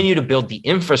continue to build the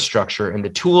infrastructure and the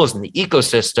tools and the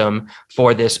ecosystem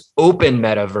for this open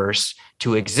metaverse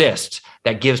to exist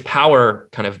that gives power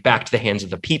kind of back to the hands of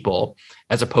the people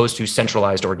as opposed to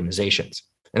centralized organizations.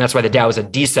 And that's why the DAO is a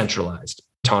decentralized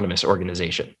autonomous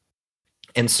organization.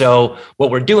 And so what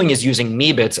we're doing is using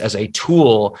Meebits as a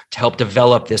tool to help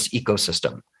develop this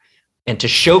ecosystem and to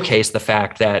showcase the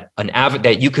fact that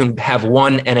that you can have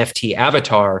one NFT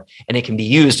avatar and it can be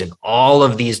used in all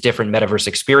of these different metaverse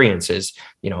experiences,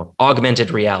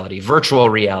 augmented reality,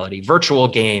 virtual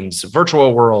games,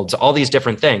 virtual worlds, all these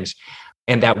different things.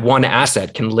 And that one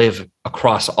asset can live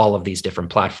across all of these different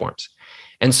platforms.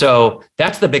 And so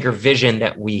that's the bigger vision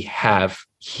that we have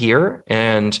here,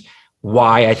 and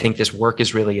why I think this work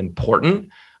is really important.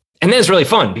 And then it's really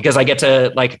fun because I get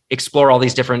to like explore all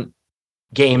these different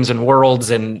games and worlds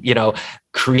and,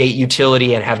 create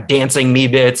utility and have dancing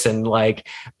Meebits and like,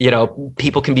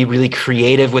 people can be really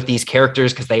creative with these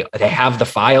characters because they have the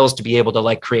files to be able to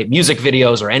like create music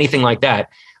videos or anything like that.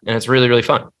 And it's really, really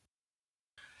fun.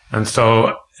 And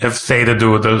so if say the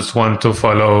doodles want to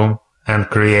follow and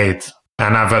create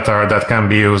an avatar that can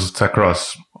be used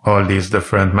across all these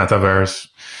different metaverse,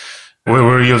 we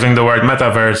were using the word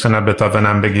metaverse in a bit of an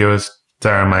ambiguous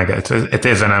term, I guess. It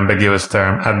is an ambiguous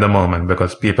term at the moment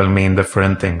because people mean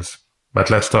different things. But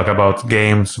let's talk about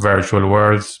games, virtual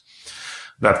worlds,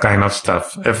 that kind of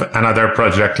stuff. If another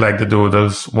project like the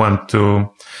Doodles want to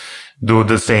do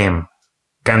the same,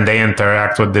 can they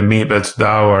interact with the Meebits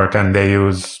DAO, or can they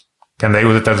use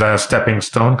it as a stepping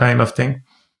stone kind of thing?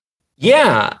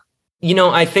 Yeah.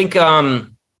 I think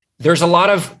there's a lot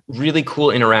of really cool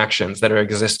interactions that are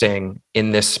existing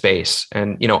in this space.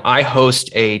 And, I host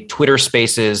a Twitter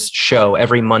Spaces show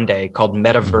every Monday called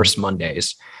Metaverse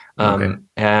Mondays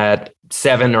at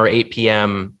 7 or 8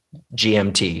 p.m.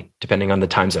 GMT, depending on the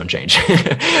time zone change.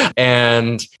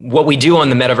 And what we do on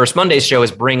the Metaverse Mondays show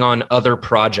is bring on other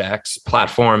projects,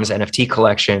 platforms, NFT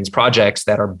collections, projects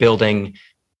that are building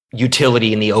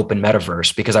utility in the open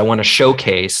metaverse, because I want to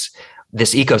showcase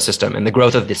this ecosystem and the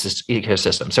growth of this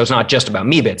ecosystem. So it's not just about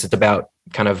Meebits, it's about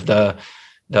kind of the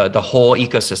whole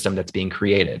ecosystem that's being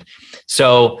created.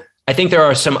 So I think there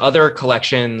are some other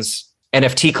collections,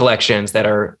 NFT collections, that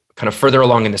are kind of further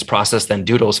along in this process than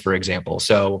Doodles, for example.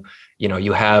 So,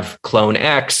 you have Clone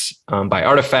X by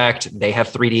Artifact. They have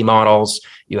 3D models.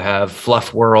 You have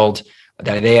Fluff World,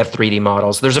 that they have 3D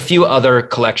models. There's a few other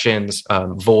collections,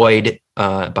 Void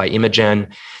by Imogen.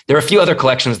 There are a few other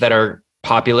collections that are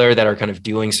popular that are kind of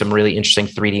doing some really interesting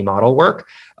 3D model work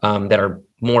that are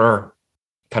more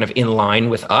kind of in line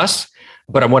with us.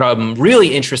 But what I'm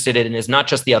really interested in is not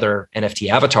just the other NFT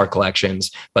avatar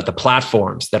collections, but the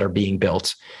platforms that are being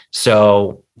built.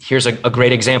 So here's a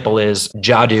great example is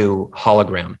Jadu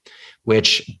Hologram,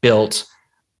 which built,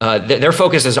 their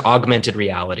focus is augmented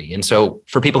reality. And so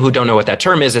for people who don't know what that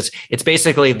term is, it's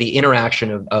basically the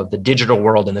interaction of the digital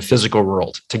world and the physical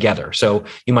world together. So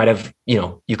you might have,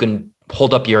 you can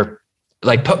hold up your,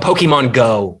 like Pokemon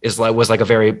Go was like a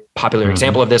very popular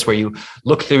example of this, where you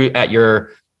look through at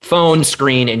your phone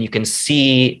screen and you can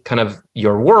see kind of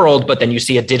your world, but then you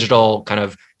see a digital kind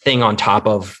of thing on top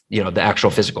of, the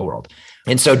actual physical world.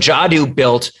 And so Jadu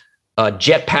built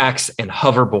jetpacks and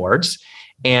hoverboards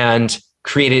and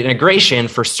created integration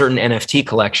for certain NFT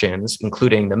collections,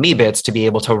 including the Meebits, to be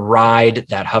able to ride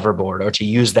that hoverboard or to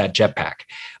use that jetpack.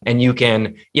 And you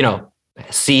can,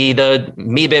 see the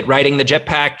Meebit riding the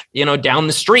jetpack, down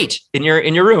the street in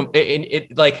your room,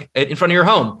 in front of your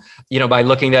home, by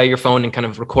looking at your phone and kind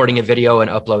of recording a video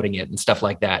and uploading it and stuff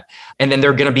like that. And then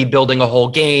they're going to be building a whole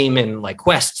game and like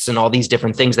quests and all these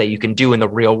different things that you can do in the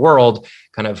real world,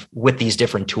 kind of with these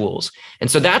different tools. And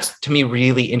so that's, to me,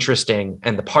 really interesting.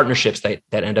 And the partnerships that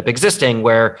end up existing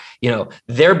where,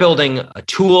 they're building a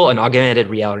tool, an augmented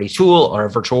reality tool or a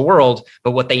virtual world,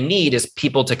 but what they need is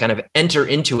people to kind of enter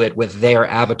into it with their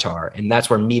avatar. And that's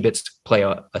where Meebits play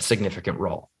a significant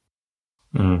role.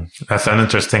 That's an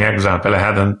interesting example. I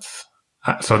hadn't.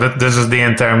 So this is the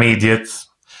intermediate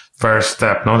first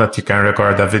step, no? That you can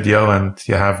record a video and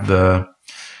you have the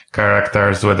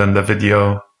characters within the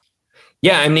video.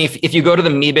 Yeah, I mean, if you go to the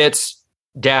Meebits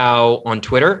DAO on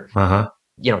Twitter,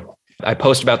 I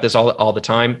post about this all the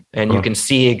time, and you can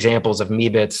see examples of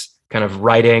Meebits kind of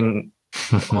riding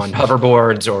on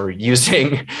hoverboards or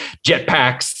using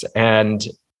jetpacks, and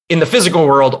in the physical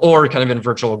world or kind of in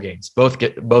virtual games.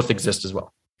 Both exist as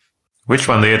well. Which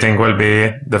one do you think will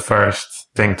be the first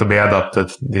thing to be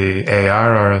adopted, the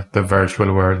AR or the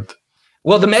virtual world?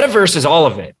 Well, the metaverse is all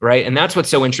of it, right? And that's what's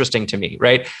so interesting to me,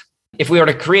 right? If we were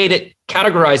to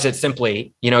categorize it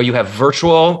simply, you have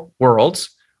virtual worlds,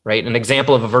 right? An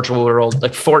example of a virtual world,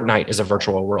 like Fortnite is a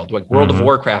virtual world, like World of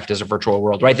Warcraft is a virtual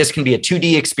world, right? This can be a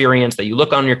 2D experience that you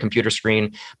look on your computer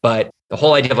screen, but the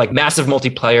whole idea of like massive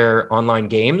multiplayer online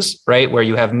games, right? Where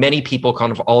you have many people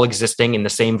kind of all existing in the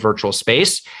same virtual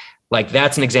space, like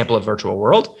that's an example of virtual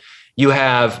world. You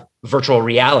have virtual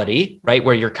reality, right?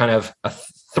 Where you're kind of a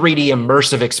 3D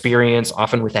immersive experience,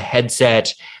 often with a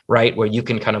headset, right? Where you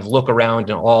can kind of look around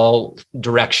in all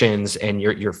directions and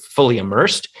you're fully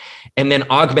immersed. And then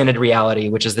augmented reality,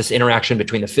 which is this interaction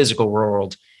between the physical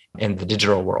world and the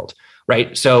digital world,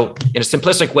 right? So in a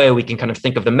simplistic way, we can kind of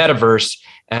think of the metaverse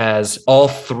as all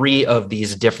three of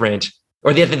these different,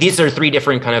 or these are three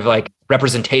different kind of like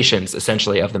representations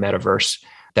essentially of the metaverse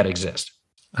that exist.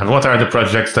 And what are the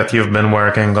projects that you've been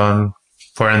working on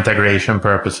for integration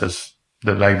purposes?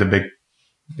 The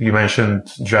You mentioned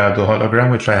Jado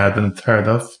Hologram, which I hadn't heard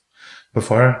of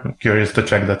before. I'm curious to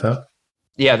check that out.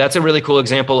 Yeah, that's a really cool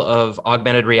example of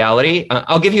augmented reality.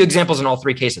 I'll give you examples in all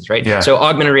three cases, right? Yeah. So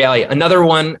augmented reality. Another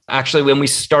one, actually, when we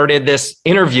started this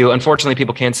interview, unfortunately,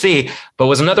 people can't see, but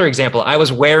was another example. I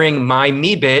was wearing my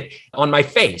Meebit on my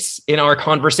face in our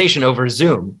conversation over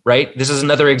Zoom, right? This is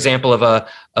another example of an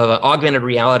augmented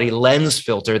reality lens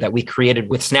filter that we created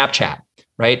with Snapchat,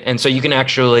 right? And so you can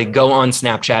actually go on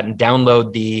Snapchat and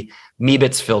download the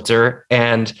Meebits filter,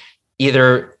 and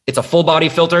either it's a full body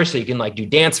filter, so you can like do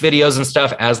dance videos and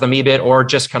stuff as the Meebit, or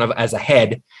just kind of as a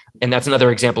head. And that's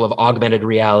another example of augmented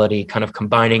reality kind of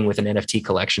combining with an NFT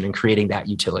collection and creating that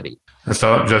utility.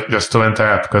 So just to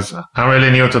interrupt, because I'm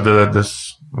really new to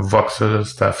this voxel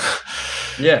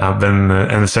stuff. Yeah. I've been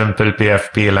in simple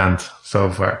PFP land so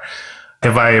far.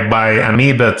 If I buy a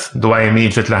Meebit, do I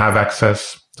immediately have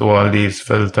access to all these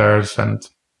filters and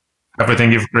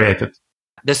everything you've created?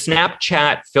 The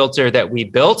Snapchat filter that we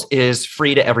built is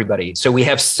free to everybody. So we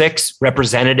have 6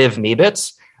 representative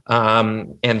Meebits,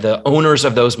 and the owners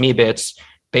of those Meebits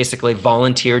basically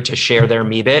volunteered to share their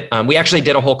Meebit. We actually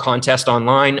did a whole contest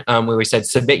online where we said,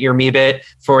 submit your Meebit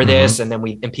for this. And then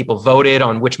people voted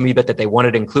on which Meebit that they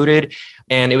wanted included.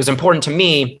 And it was important to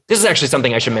me. This is actually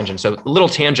something I should mention. So a little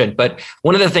tangent, but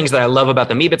one of the things that I love about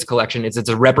the Meebits collection is it's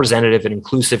a representative and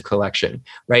inclusive collection,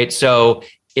 right? So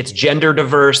it's gender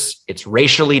diverse, it's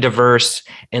racially diverse.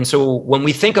 And so when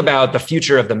we think about the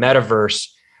future of the metaverse,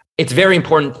 it's very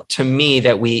important to me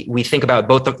that we think about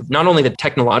both not only the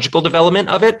technological development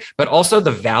of it, but also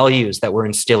the values that we're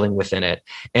instilling within it.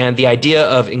 And the idea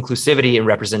of inclusivity and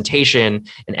representation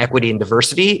and equity and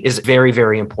diversity is very,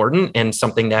 very important, and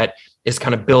something that is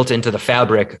kind of built into the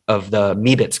fabric of the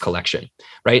Meebits collection,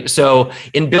 right? So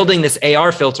in building this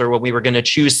AR filter, when we were going to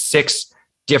choose 6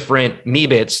 different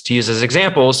Meebits to use as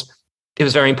examples, it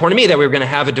was very important to me that we were going to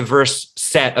have a diverse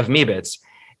set of Meebits.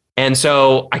 And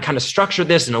so I kind of structured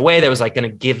this in a way that was like going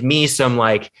to give me some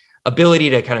like ability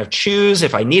to kind of choose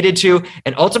if I needed to.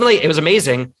 And ultimately it was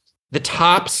amazing. The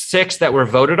top 6 that were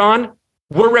voted on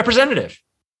were representative.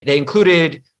 They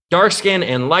included dark skin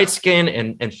and light skin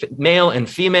and male and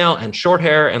female and short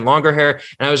hair and longer hair.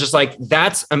 And I was just like,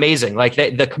 that's amazing. Like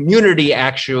the community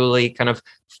actually kind of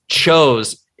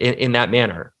chose in that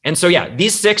manner. And so, yeah,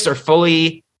 these 6 are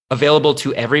fully available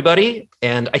to everybody.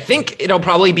 And I think it'll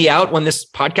probably be out when this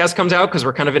podcast comes out, because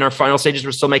we're kind of in our final stages.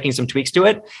 We're still making some tweaks to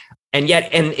it. And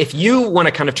if you want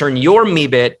to kind of turn your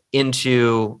Meebit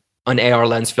into an AR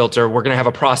lens filter, we're going to have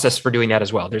a process for doing that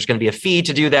as well. There's going to be a fee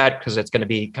to do that because it's going to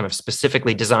be kind of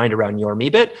specifically designed around your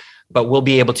Meebit, but we'll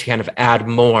be able to kind of add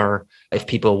more if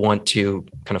people want to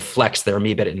kind of flex their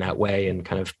Meebit in that way and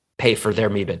kind of pay for their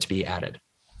Meebit to be added.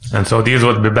 And so these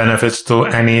would be benefits to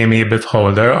any Meebit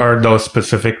holder, or those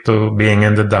specific to being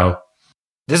in the DAO?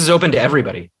 This is open to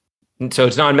everybody. And so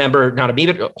it's not a member, not a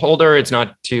Meebit holder. It's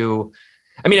not to,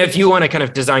 I mean, if you want to kind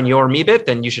of design your Meebit,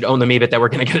 then you should own the Meebit that we're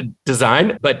going to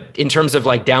design. But in terms of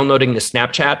like downloading the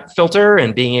Snapchat filter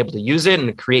and being able to use it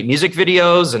and create music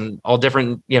videos and all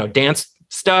different, dance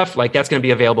stuff, like that's going to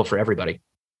be available for everybody.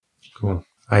 Cool.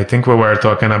 I think we were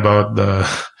talking about the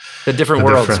different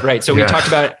worlds, right? So we talked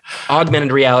about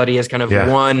augmented reality as kind of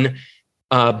one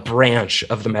branch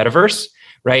of the metaverse,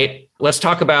 right? Let's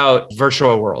talk about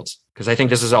virtual worlds, because I think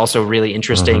this is also really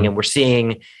interesting, and we're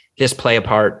seeing this play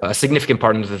a significant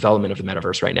part in the development of the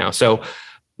metaverse right now. So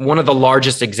one of the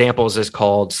largest examples is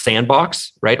called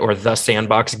Sandbox, right? Or the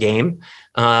Sandbox game.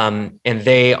 And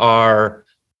they are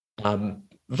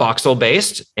voxel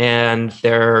based, and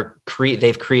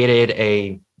they've created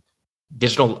a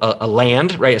digital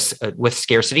land, right, with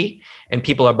scarcity, and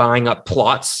people are buying up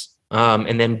plots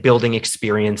and then building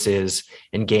experiences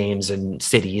and games and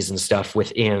cities and stuff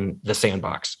within the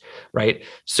sandbox, right?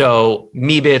 So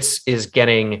Meebits is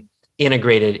getting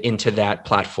integrated into that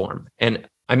platform. And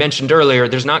I mentioned earlier,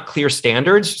 there's not clear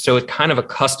standards. So it's kind of a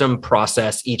custom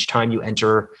process each time you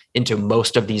enter into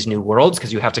most of these new worlds,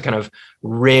 because you have to kind of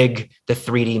rig the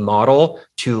 3D model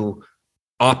to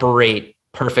operate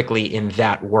perfectly in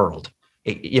that world.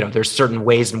 There's certain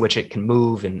ways in which it can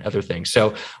move and other things.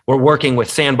 So we're working with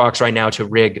Sandbox right now to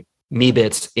rig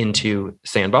Meebits into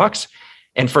Sandbox.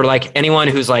 And for like anyone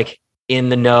who's like in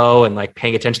the know and like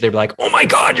paying attention, they'd be like, oh my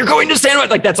God, you're going to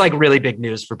Sandbox. Like that's like really big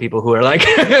news for people who are like,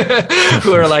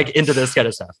 who are like into this kind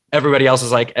of stuff. Everybody else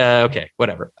is like, okay,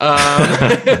 whatever.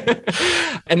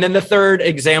 And then the third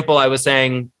example I was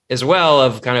saying as well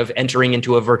of kind of entering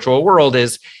into a virtual world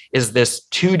is this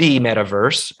 2D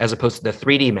metaverse as opposed to the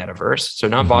 3D metaverse. So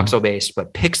not voxel based,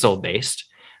 but pixel based,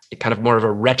 kind of more of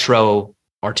a retro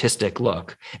artistic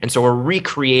look. And so we're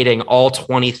recreating all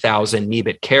 20,000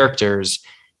 Meebit characters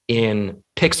in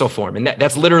pixel form. And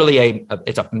that's literally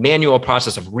it's a manual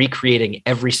process of recreating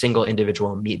every single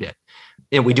individual Meebit.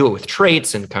 And we do it with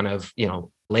traits and kind of,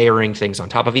 layering things on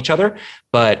top of each other,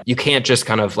 but you can't just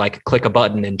kind of like click a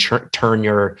button and turn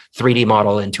your 3D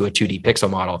model into a 2D pixel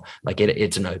model. Like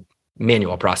it's in a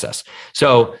manual process.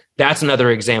 So that's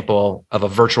another example of a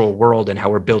virtual world and how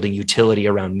we're building utility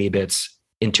around Meebits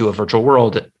into a virtual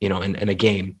world, in a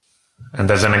game. And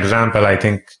as an example, I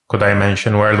think, could I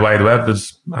mention World Wide Web?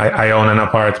 I own an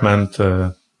apartment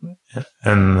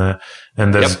and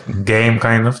this game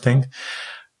kind of thing.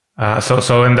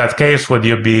 So in that case, would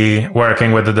you be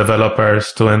working with the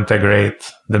developers to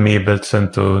integrate the Meebits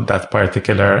into that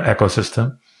particular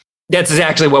ecosystem? That's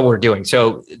exactly what we're doing.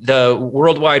 So the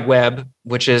World Wide Web,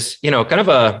 which is, kind of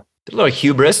a little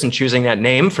hubris in choosing that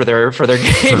name for their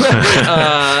game.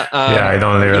 Yeah, I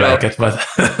don't really like it, but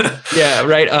yeah,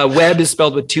 right. Web is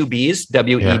spelled with two B's,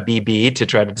 WEBB, to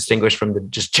try to distinguish from the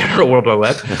just general World Wide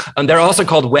Web. They're also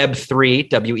called Web3,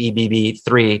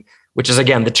 WEBB3, which is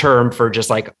again the term for just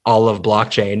like all of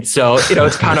blockchain. So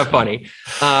it's kind of funny,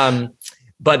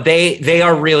 but they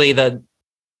are really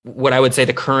what I would say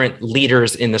the current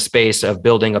leaders in the space of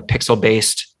building a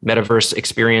pixel-based metaverse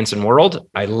experience and world.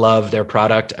 I love their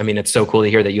product. I mean, it's so cool to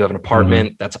hear that you have an apartment.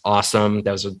 Mm-hmm. That's awesome.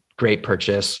 That was a great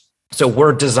purchase. So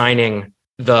we're designing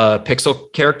the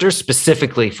pixel characters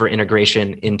specifically for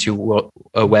integration into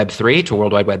Web3, to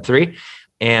World Wide Web 3.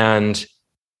 And,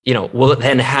 we'll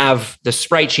then have the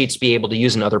sprite sheets be able to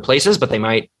use in other places, but they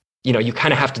might, you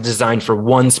kind of have to design for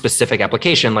one specific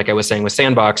application, like I was saying with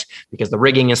Sandbox, because the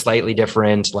rigging is slightly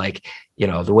different, like,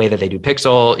 the way that they do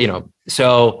pixel,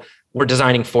 so we're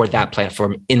designing for that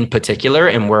platform in particular,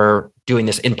 and we're doing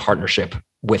this in partnership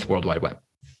with World Wide Web.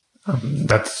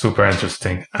 That's super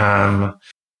interesting.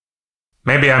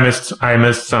 Maybe I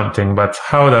missed something, but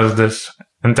how does this,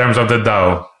 in terms of the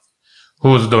DAO,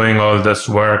 who's doing all this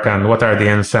work and what are the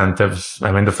incentives?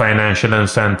 I mean, the financial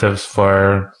incentives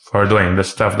for doing the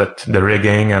stuff, that the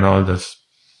rigging and all this.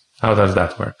 How does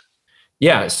that work?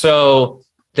 Yeah. So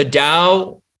the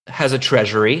DAO has a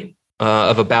treasury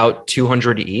of about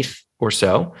 200 ETH or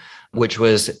so, which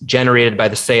was generated by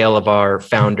the sale of our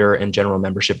founder and general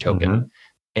membership token. Mm-hmm.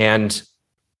 And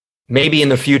maybe in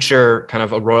the future, kind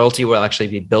of a royalty will actually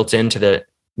be built into the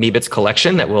Meebits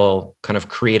collection that will kind of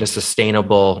create a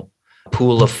sustainable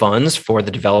pool of funds for the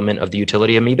development of the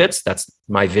utility of Meebits. That's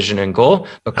my vision and goal.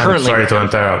 But currently, I'm sorry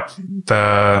to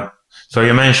interrupt. So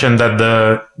you mentioned that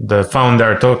the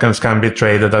founder tokens can be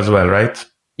traded as well, right?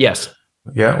 Yes.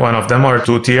 Yeah, one of them or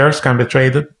two tiers can be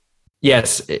traded.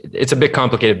 Yes, it's a bit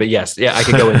complicated, but yes, yeah, I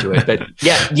could go into it. But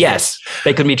yes,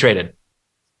 they could be traded.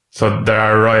 So there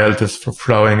are royalties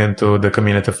flowing into the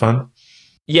community fund?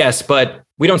 Yes, but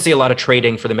we don't see a lot of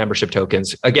trading for the membership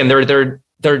tokens. Again, they're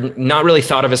not really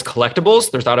thought of as collectibles.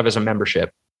 They're thought of as a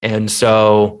membership. And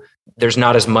so there's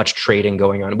not as much trading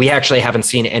going on. We actually haven't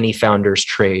seen any founders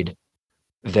trade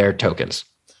their tokens.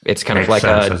 It's kind of like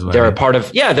they're a part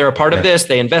of this.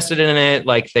 They invested in it.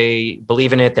 Like they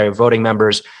believe in it. They're voting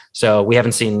members. So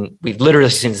we've literally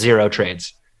seen zero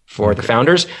trades for the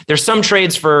founders. There's some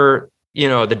trades for,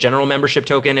 the general membership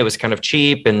token. It was kind of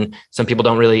cheap and some people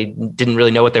didn't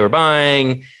really know what they were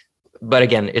buying. But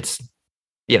again, it's,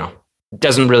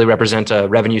 doesn't really represent a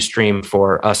revenue stream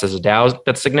for us as a DAO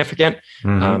that's significant,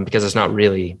 because it's not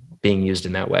really being used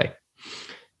in that way.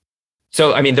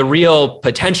 So, I mean, the real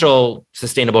potential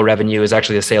sustainable revenue is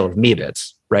actually the sale of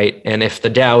Meebits, right? And if the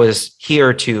DAO is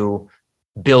here to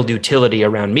build utility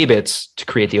around Meebits to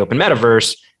create the open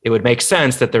metaverse, it would make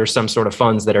sense that there's some sort of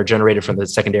funds that are generated from the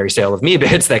secondary sale of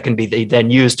Meebits that can be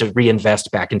then used to reinvest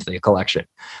back into the collection.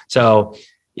 So,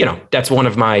 that's one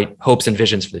of my hopes and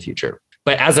visions for the future.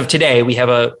 But as of today, we have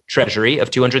a treasury of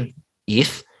 200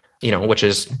 ETH, which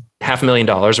is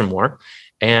 $500,000 or more.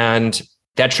 And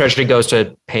that treasury goes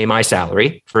to pay my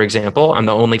salary, for example. I'm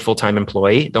the only full-time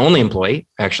employee, the only employee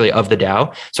actually of the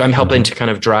DAO. So I'm helping to kind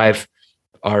of drive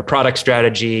our product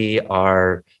strategy,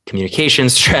 our communication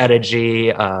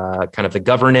strategy, kind of the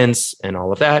governance and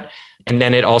all of that. And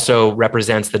then it also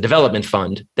represents the development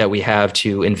fund that we have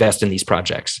to invest in these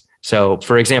projects. So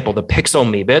for example, the Pixel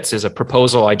Meebits is a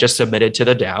proposal I just submitted to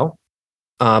the DAO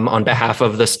on behalf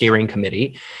of the steering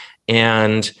committee.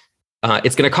 And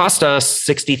it's going to cost us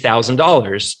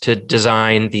 $60,000 to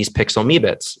design these Pixel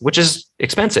Meebits, which is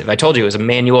expensive. I told you it was a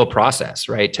manual process,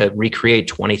 right? To recreate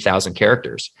 20,000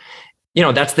 characters.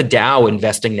 That's the DAO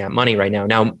investing that money right now.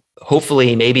 Now,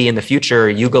 hopefully, maybe in the future,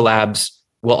 Yuga Labs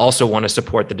will also want to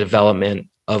support the development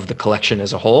of the collection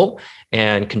as a whole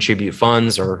and contribute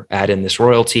funds or add in this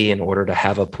royalty in order to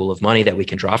have a pool of money that we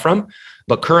can draw from.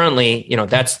 But currently,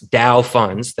 that's DAO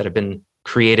funds that have been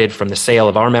created from the sale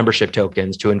of our membership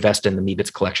tokens to invest in the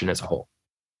Meebits collection as a whole.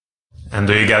 And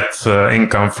do you get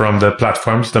income from the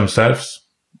platforms themselves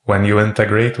when you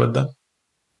integrate with them?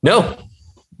 No.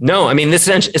 I mean, this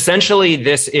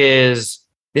is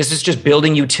just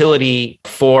building utility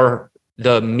for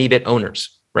the Meebit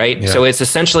owners, right? Yeah. So it's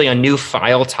essentially a new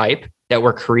file type that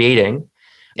we're creating,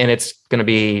 and it's going to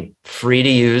be free to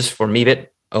use for Meebit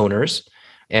owners.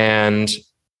 And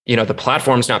the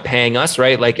platform's not paying us,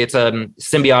 right? Like it's a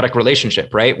symbiotic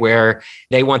relationship, right? Where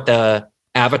they want the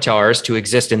avatars to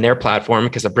exist in their platform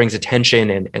because it brings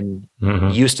attention and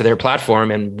use to their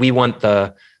platform. And we want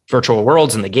the virtual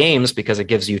worlds and the games because it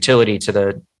gives utility to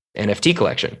the NFT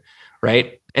collection,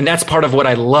 right? And that's part of what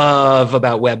I love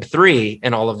about Web3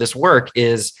 and all of this work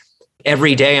is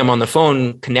every day I'm on the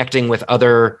phone connecting with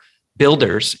other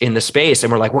builders in the space.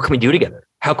 And we're like, what can we do together?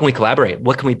 How can we collaborate?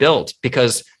 What can we build?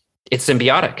 Because it's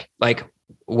symbiotic. Like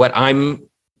what I'm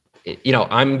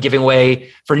giving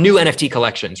away for new NFT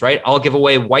collections, right? I'll give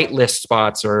away whitelist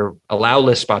spots or allow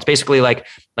list spots, basically like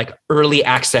early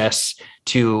access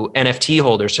to NFT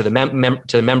holders, to the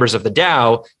members of the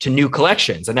DAO, to new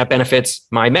collections. And that benefits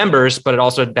my members, but it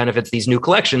also benefits these new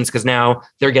collections because now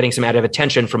they're getting some added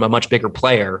attention from a much bigger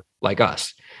player like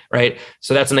us, right?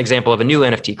 So that's an example of a new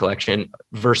NFT collection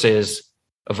versus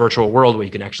a virtual world where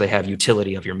you can actually have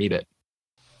utility of your Meebit.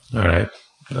 All right.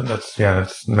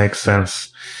 That makes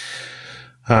sense.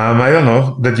 I don't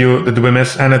know. Did we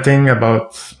miss anything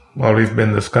about what we've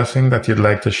been discussing that you'd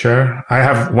like to share? I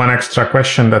have one extra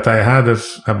question that I had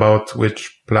is about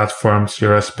which platforms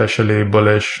you're especially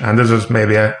bullish. And this is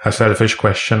maybe a selfish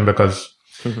question because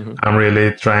I'm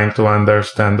really trying to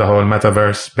understand the whole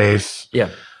metaverse space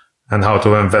and how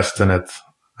to invest in it.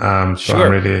 Sure.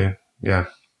 I'm really,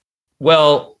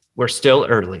 Well, we're still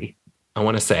early, I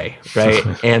want to say, right?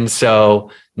 And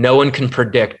so no one can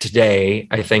predict today,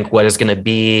 I think, what is going to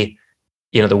be,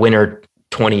 the winner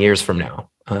 20 years from now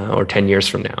or 10 years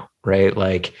from now, right?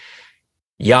 Like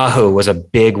Yahoo was a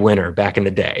big winner back in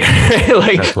the day,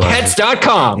 like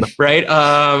pets.com,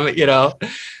 right?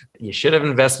 You should have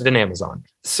invested in Amazon.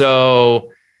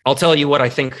 So I'll tell you what I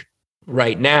think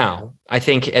right now. I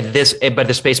think but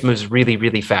the space moves really,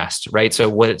 really fast, right? So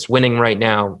what's winning right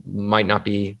now might not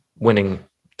be winning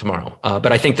tomorrow.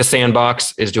 But I think the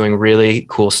sandbox is doing really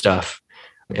cool stuff.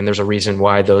 And there's a reason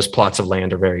why those plots of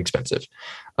land are very expensive.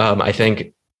 I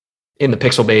think in the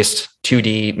pixel-based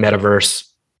 2D metaverse,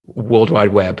 World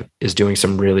Wide Web is doing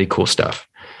some really cool stuff.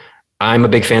 I'm a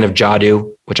big fan of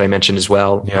Jadu, which I mentioned as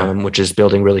well, which is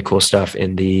building really cool stuff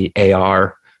in the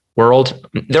AR world.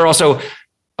 They're also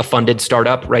a funded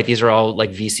startup, right? These are all like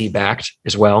VC backed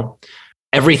as well.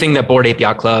 Everything that Bored Ape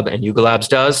Yacht Club and Yuga Labs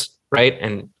does, right?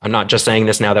 And I'm not just saying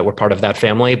this now that we're part of that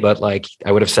family, but like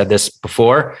I would have said this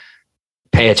before,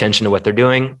 pay attention to what they're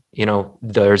doing.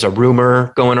 There's a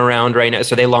rumor going around right now.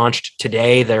 So they launched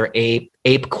today their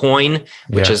Ape Coin,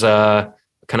 which is a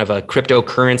kind of a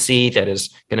cryptocurrency that is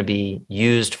going to be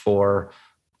used for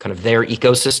kind of their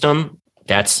ecosystem.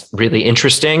 That's really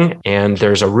interesting. And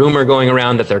there's a rumor going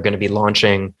around that they're going to be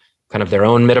launching kind of their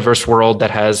own metaverse world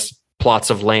that has plots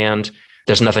of land.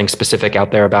 There's nothing specific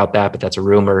out there about that, but that's a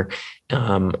rumor.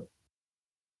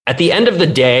 At the end of the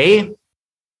day,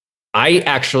 I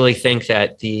actually think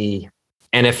that the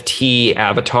NFT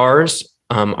avatars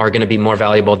are going to be more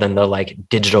valuable than the like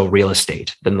digital real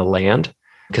estate, than the land.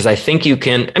 Because I think you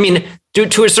can,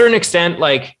 to a certain extent,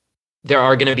 like there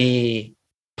are going to be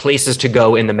places to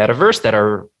go in the metaverse that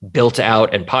are built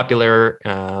out and popular.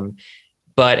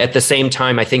 But at the same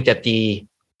time, I think that the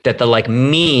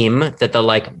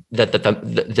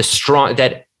strong,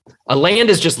 that a land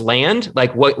is just land.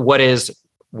 Like what is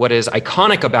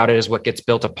iconic about it is what gets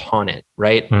built upon it,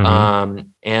 right? And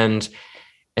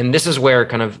this is where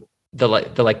kind of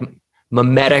the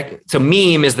mimetic. So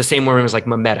meme is the same word as like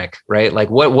mimetic, right?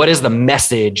 Like what is the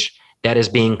message that is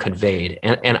being conveyed?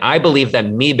 And I believe that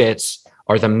Meebits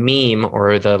are the meme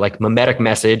or the like mimetic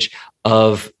message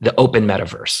of the open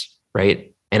metaverse,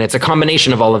 right? And it's a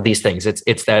combination of all of these things.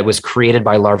 It's that it was created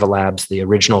by Larva Labs, the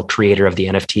original creator of the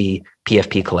NFT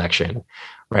PFP collection,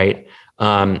 right?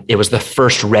 It was the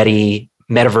first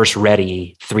metaverse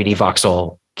ready 3D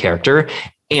voxel character.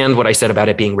 And what I said about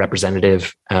it being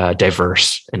representative,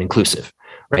 diverse, and inclusive,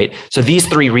 right? So these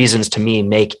three reasons to me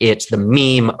make it the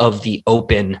meme of the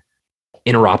open,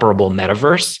 interoperable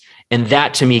metaverse. And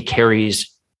that to me carries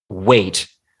weight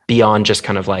beyond just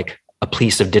kind of like a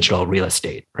piece of digital real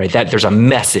estate, right? That there's a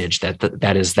message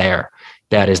that is there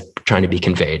that is trying to be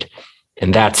conveyed.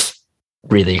 And that's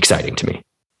really exciting to me.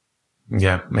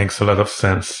 Yeah, makes a lot of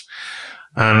sense.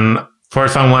 And for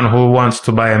someone who wants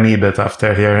to buy a Meebit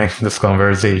after hearing this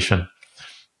conversation,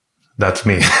 That's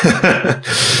me.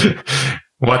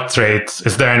 What traits?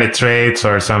 Is there any traits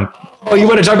or some? Oh, you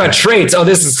want to talk about traits? Oh,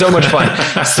 this is so much fun.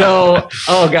 So,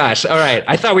 oh gosh. All right.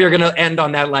 I thought we were going to end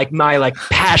on that, like my like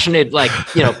passionate, like,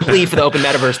 plea for the open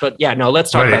metaverse, but yeah, no,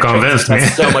 let's talk about traits.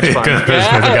 That's so much fun.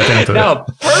 No,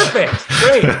 perfect.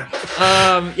 Great.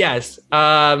 Yes.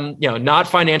 Not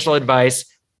financial advice.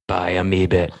 Buy a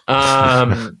Meebit.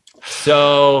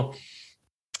 So,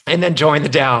 and then join the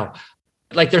DAO.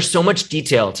 Like there's so much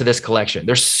detail to this collection.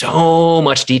 There's so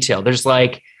much detail. There's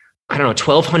like, I don't know,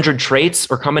 1,200 traits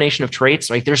or combination of traits.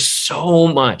 Like there's so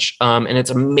much, and it's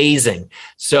amazing.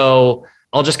 So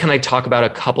I'll just kind of talk about a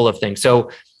couple of things. So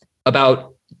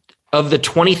of the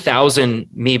 20,000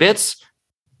 Meebits,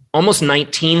 almost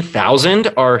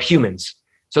 19,000 are humans.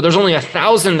 So there's only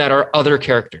 1,000 that are other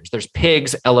characters. There's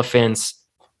pigs, elephants,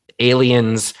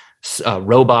 aliens,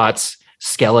 robots,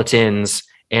 skeletons,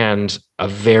 and a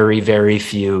very, very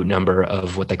few number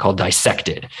of what they call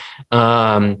dissected.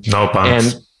 No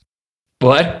punks. And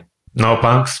what? No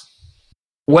punks.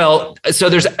 Well, so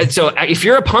if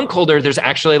you're a punk holder, there's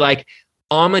actually like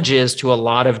homages to a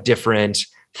lot of different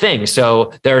things.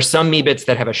 So there are some Meebits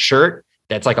that have a shirt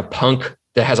that's like a punk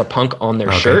that has a punk on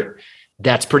their shirt.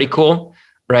 That's pretty cool,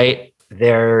 right?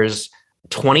 There's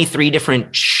 23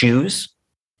 different shoes,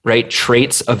 right?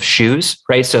 Traits of shoes,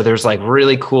 right? So there's like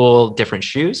really cool different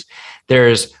shoes.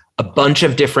 There's a bunch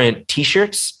of different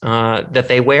t-shirts that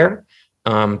they wear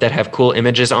that have cool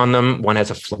images on them. One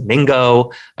has a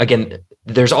flamingo. Again,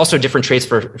 there's also different traits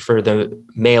for the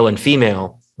male and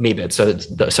female Meebits. So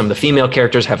some of the female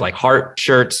characters have like heart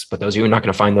shirts, but those you're not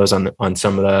going to find those on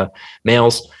some of the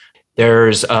males.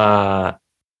 There's a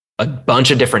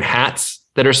bunch of different hats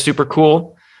that are super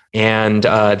cool. And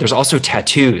there's also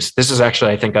tattoos. This is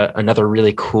actually, I think, another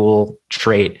really cool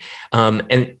trait.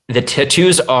 And the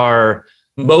tattoos are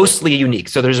mostly unique.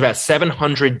 So there's about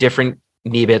 700 different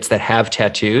Meebits that have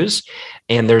tattoos,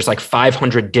 and there's like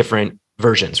 500 different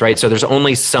versions, right? So there's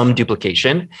only some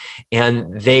duplication,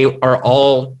 and they are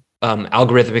all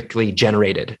algorithmically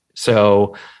generated.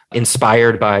 So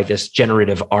inspired by this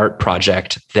generative art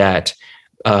project that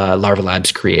Larva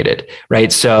Labs created,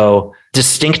 right? So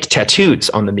distinct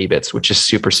tattoos on the Meebits, which is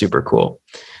super, super cool.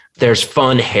 There's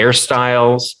fun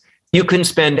hairstyles. You can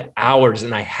spend hours,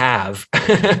 and I have,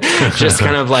 just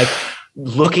kind of like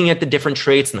looking at the different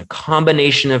traits and the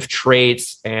combination of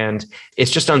traits. And it's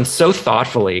just done so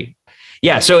thoughtfully.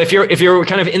 Yeah. So if you're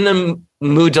kind of in the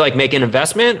mood to like make an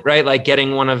investment, right? Like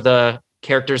getting one of the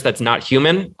characters that's not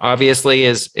human, obviously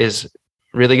is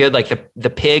really good. Like the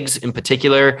pigs in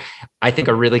particular, I think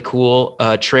a really cool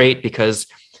trait, because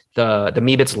the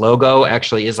Meebits logo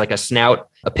actually is like a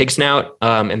pig snout.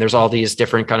 And there's all these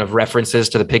different kind of references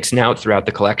to the pig snout throughout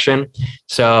the collection.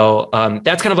 So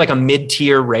that's kind of like a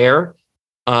mid-tier rare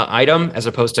item as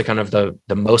opposed to kind of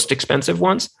the most expensive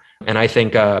ones. And I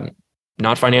think,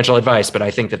 not financial advice, but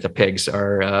I think that the pigs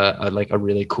are like a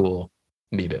really cool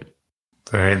Meebit.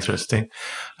 Very interesting.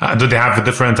 Do they have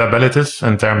different abilities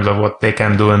in terms of what they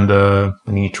can do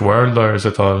in each world, or is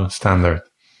it all standard?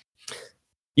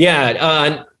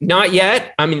 Yeah, not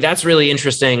yet. I mean, that's really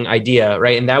interesting idea,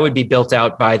 right? And that would be built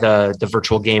out by the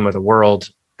virtual game or the world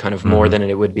kind of more than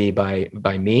it would be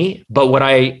by me. But what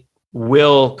I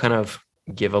will kind of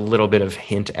give a little bit of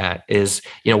hint at is,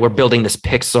 we're building this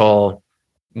pixel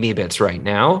Meebits right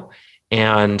now.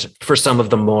 And for some of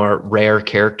the more rare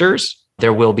characters,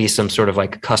 there will be some sort of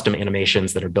like custom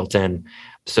animations that are built in.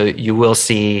 So you will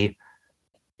see,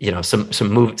 some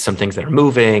things that are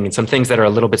moving and some things that are a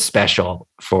little bit special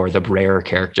for the rare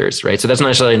characters, right? So that's not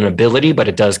necessarily an ability, but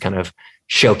it does kind of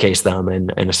showcase them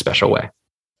in a special way.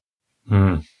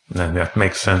 Yeah, that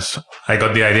makes sense. I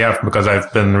got the idea because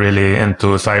I've been really into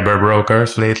cyber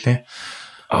brokers lately.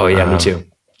 Oh yeah, me too.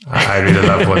 I really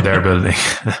love what they're building.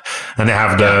 And they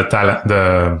have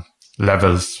the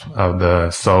levels of the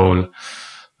soul,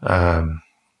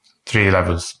 3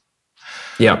 levels.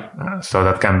 Yeah. So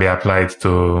that can be applied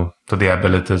to the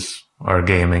abilities or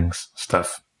gaming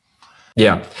stuff.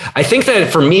 Yeah. I think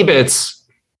that for Meebits,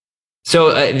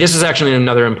 so this is actually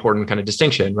another important kind of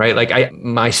distinction, right? Like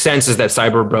my sense is that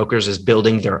Cyber Brokers is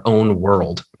building their own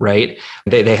world, right?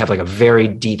 They have like a very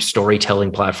deep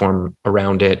storytelling platform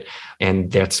around it.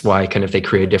 And that's why kind of they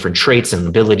create different traits and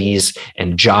abilities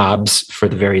and jobs for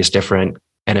the various different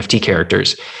NFT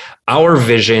characters. Our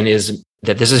vision is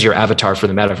that this is your avatar for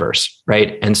the metaverse,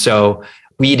 right? And so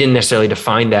we didn't necessarily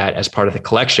define that as part of the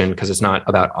collection because it's not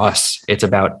about us. It's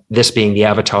about this being the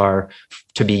avatar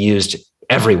to be used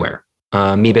everywhere.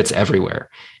 Meebits everywhere.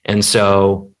 And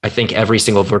so I think every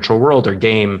single virtual world or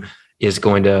game is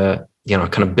going to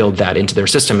kind of build that into their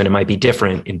system. And it might be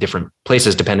different in different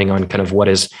places, depending on kind of what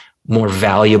is more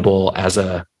valuable as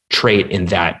a trait in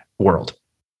that world.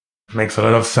 Makes a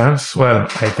lot of sense. Well,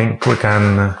 I think we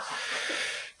can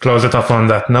close it off on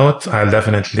that note. I'll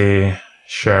definitely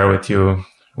share with you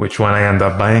which one I end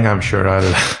up buying. I'm sure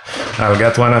I'll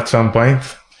get one at some point.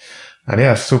 And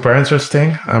yeah, super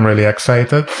interesting. I'm really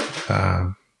excited.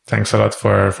 Thanks a lot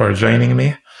for joining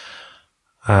me.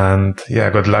 And yeah,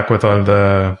 good luck with all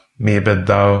the Meebit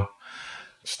DAO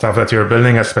stuff that you're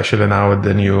building, especially now with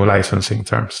the new licensing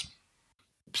terms.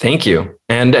 Thank you.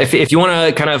 And if you want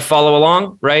to kind of follow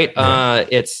along, right?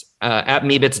 It's at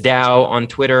Meebits DAO on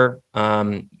Twitter.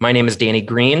 My name is Danny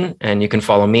Green, and you can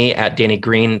follow me at Danny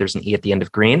Green. There's an E at the end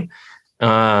of Green.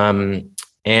 And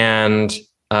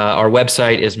our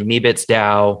website is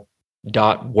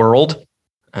meebitsdao.world.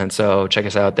 And so check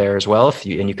us out there as well.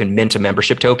 And you can mint a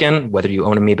membership token, whether you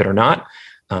own a Meebit or not,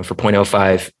 for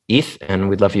 0.05 ETH. And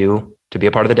we'd love you to be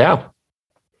a part of the DAO.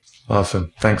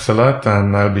 Awesome. Thanks a lot.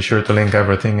 And I'll be sure to link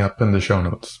everything up in the show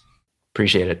notes.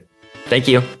 Appreciate it. Thank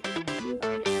you.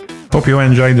 Hope you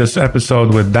enjoyed this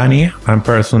episode with Danny. I'm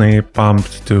personally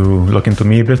pumped to look into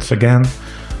Meebits again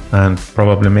and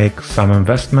probably make some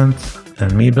investments in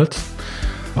Meebits.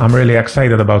 I'm really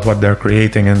excited about what they're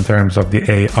creating in terms of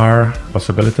the AR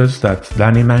possibilities that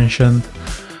Danny mentioned.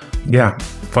 Yeah,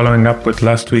 following up with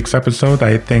last week's episode,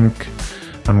 I think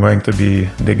I'm going to be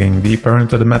digging deeper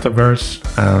into the metaverse.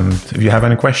 And if you have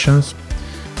any questions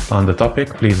on the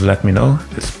topic, please let me know.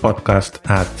 It's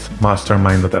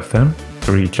podcast@mastermind.fm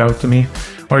to reach out to me,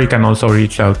 or you can also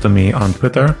reach out to me on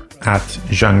Twitter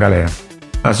 @Jean Galea.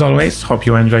 As always, hope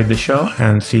you enjoyed the show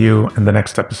and see you in the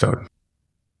next episode.